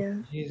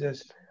Hallelujah. you,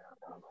 Jesus.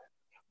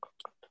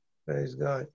 Praise God.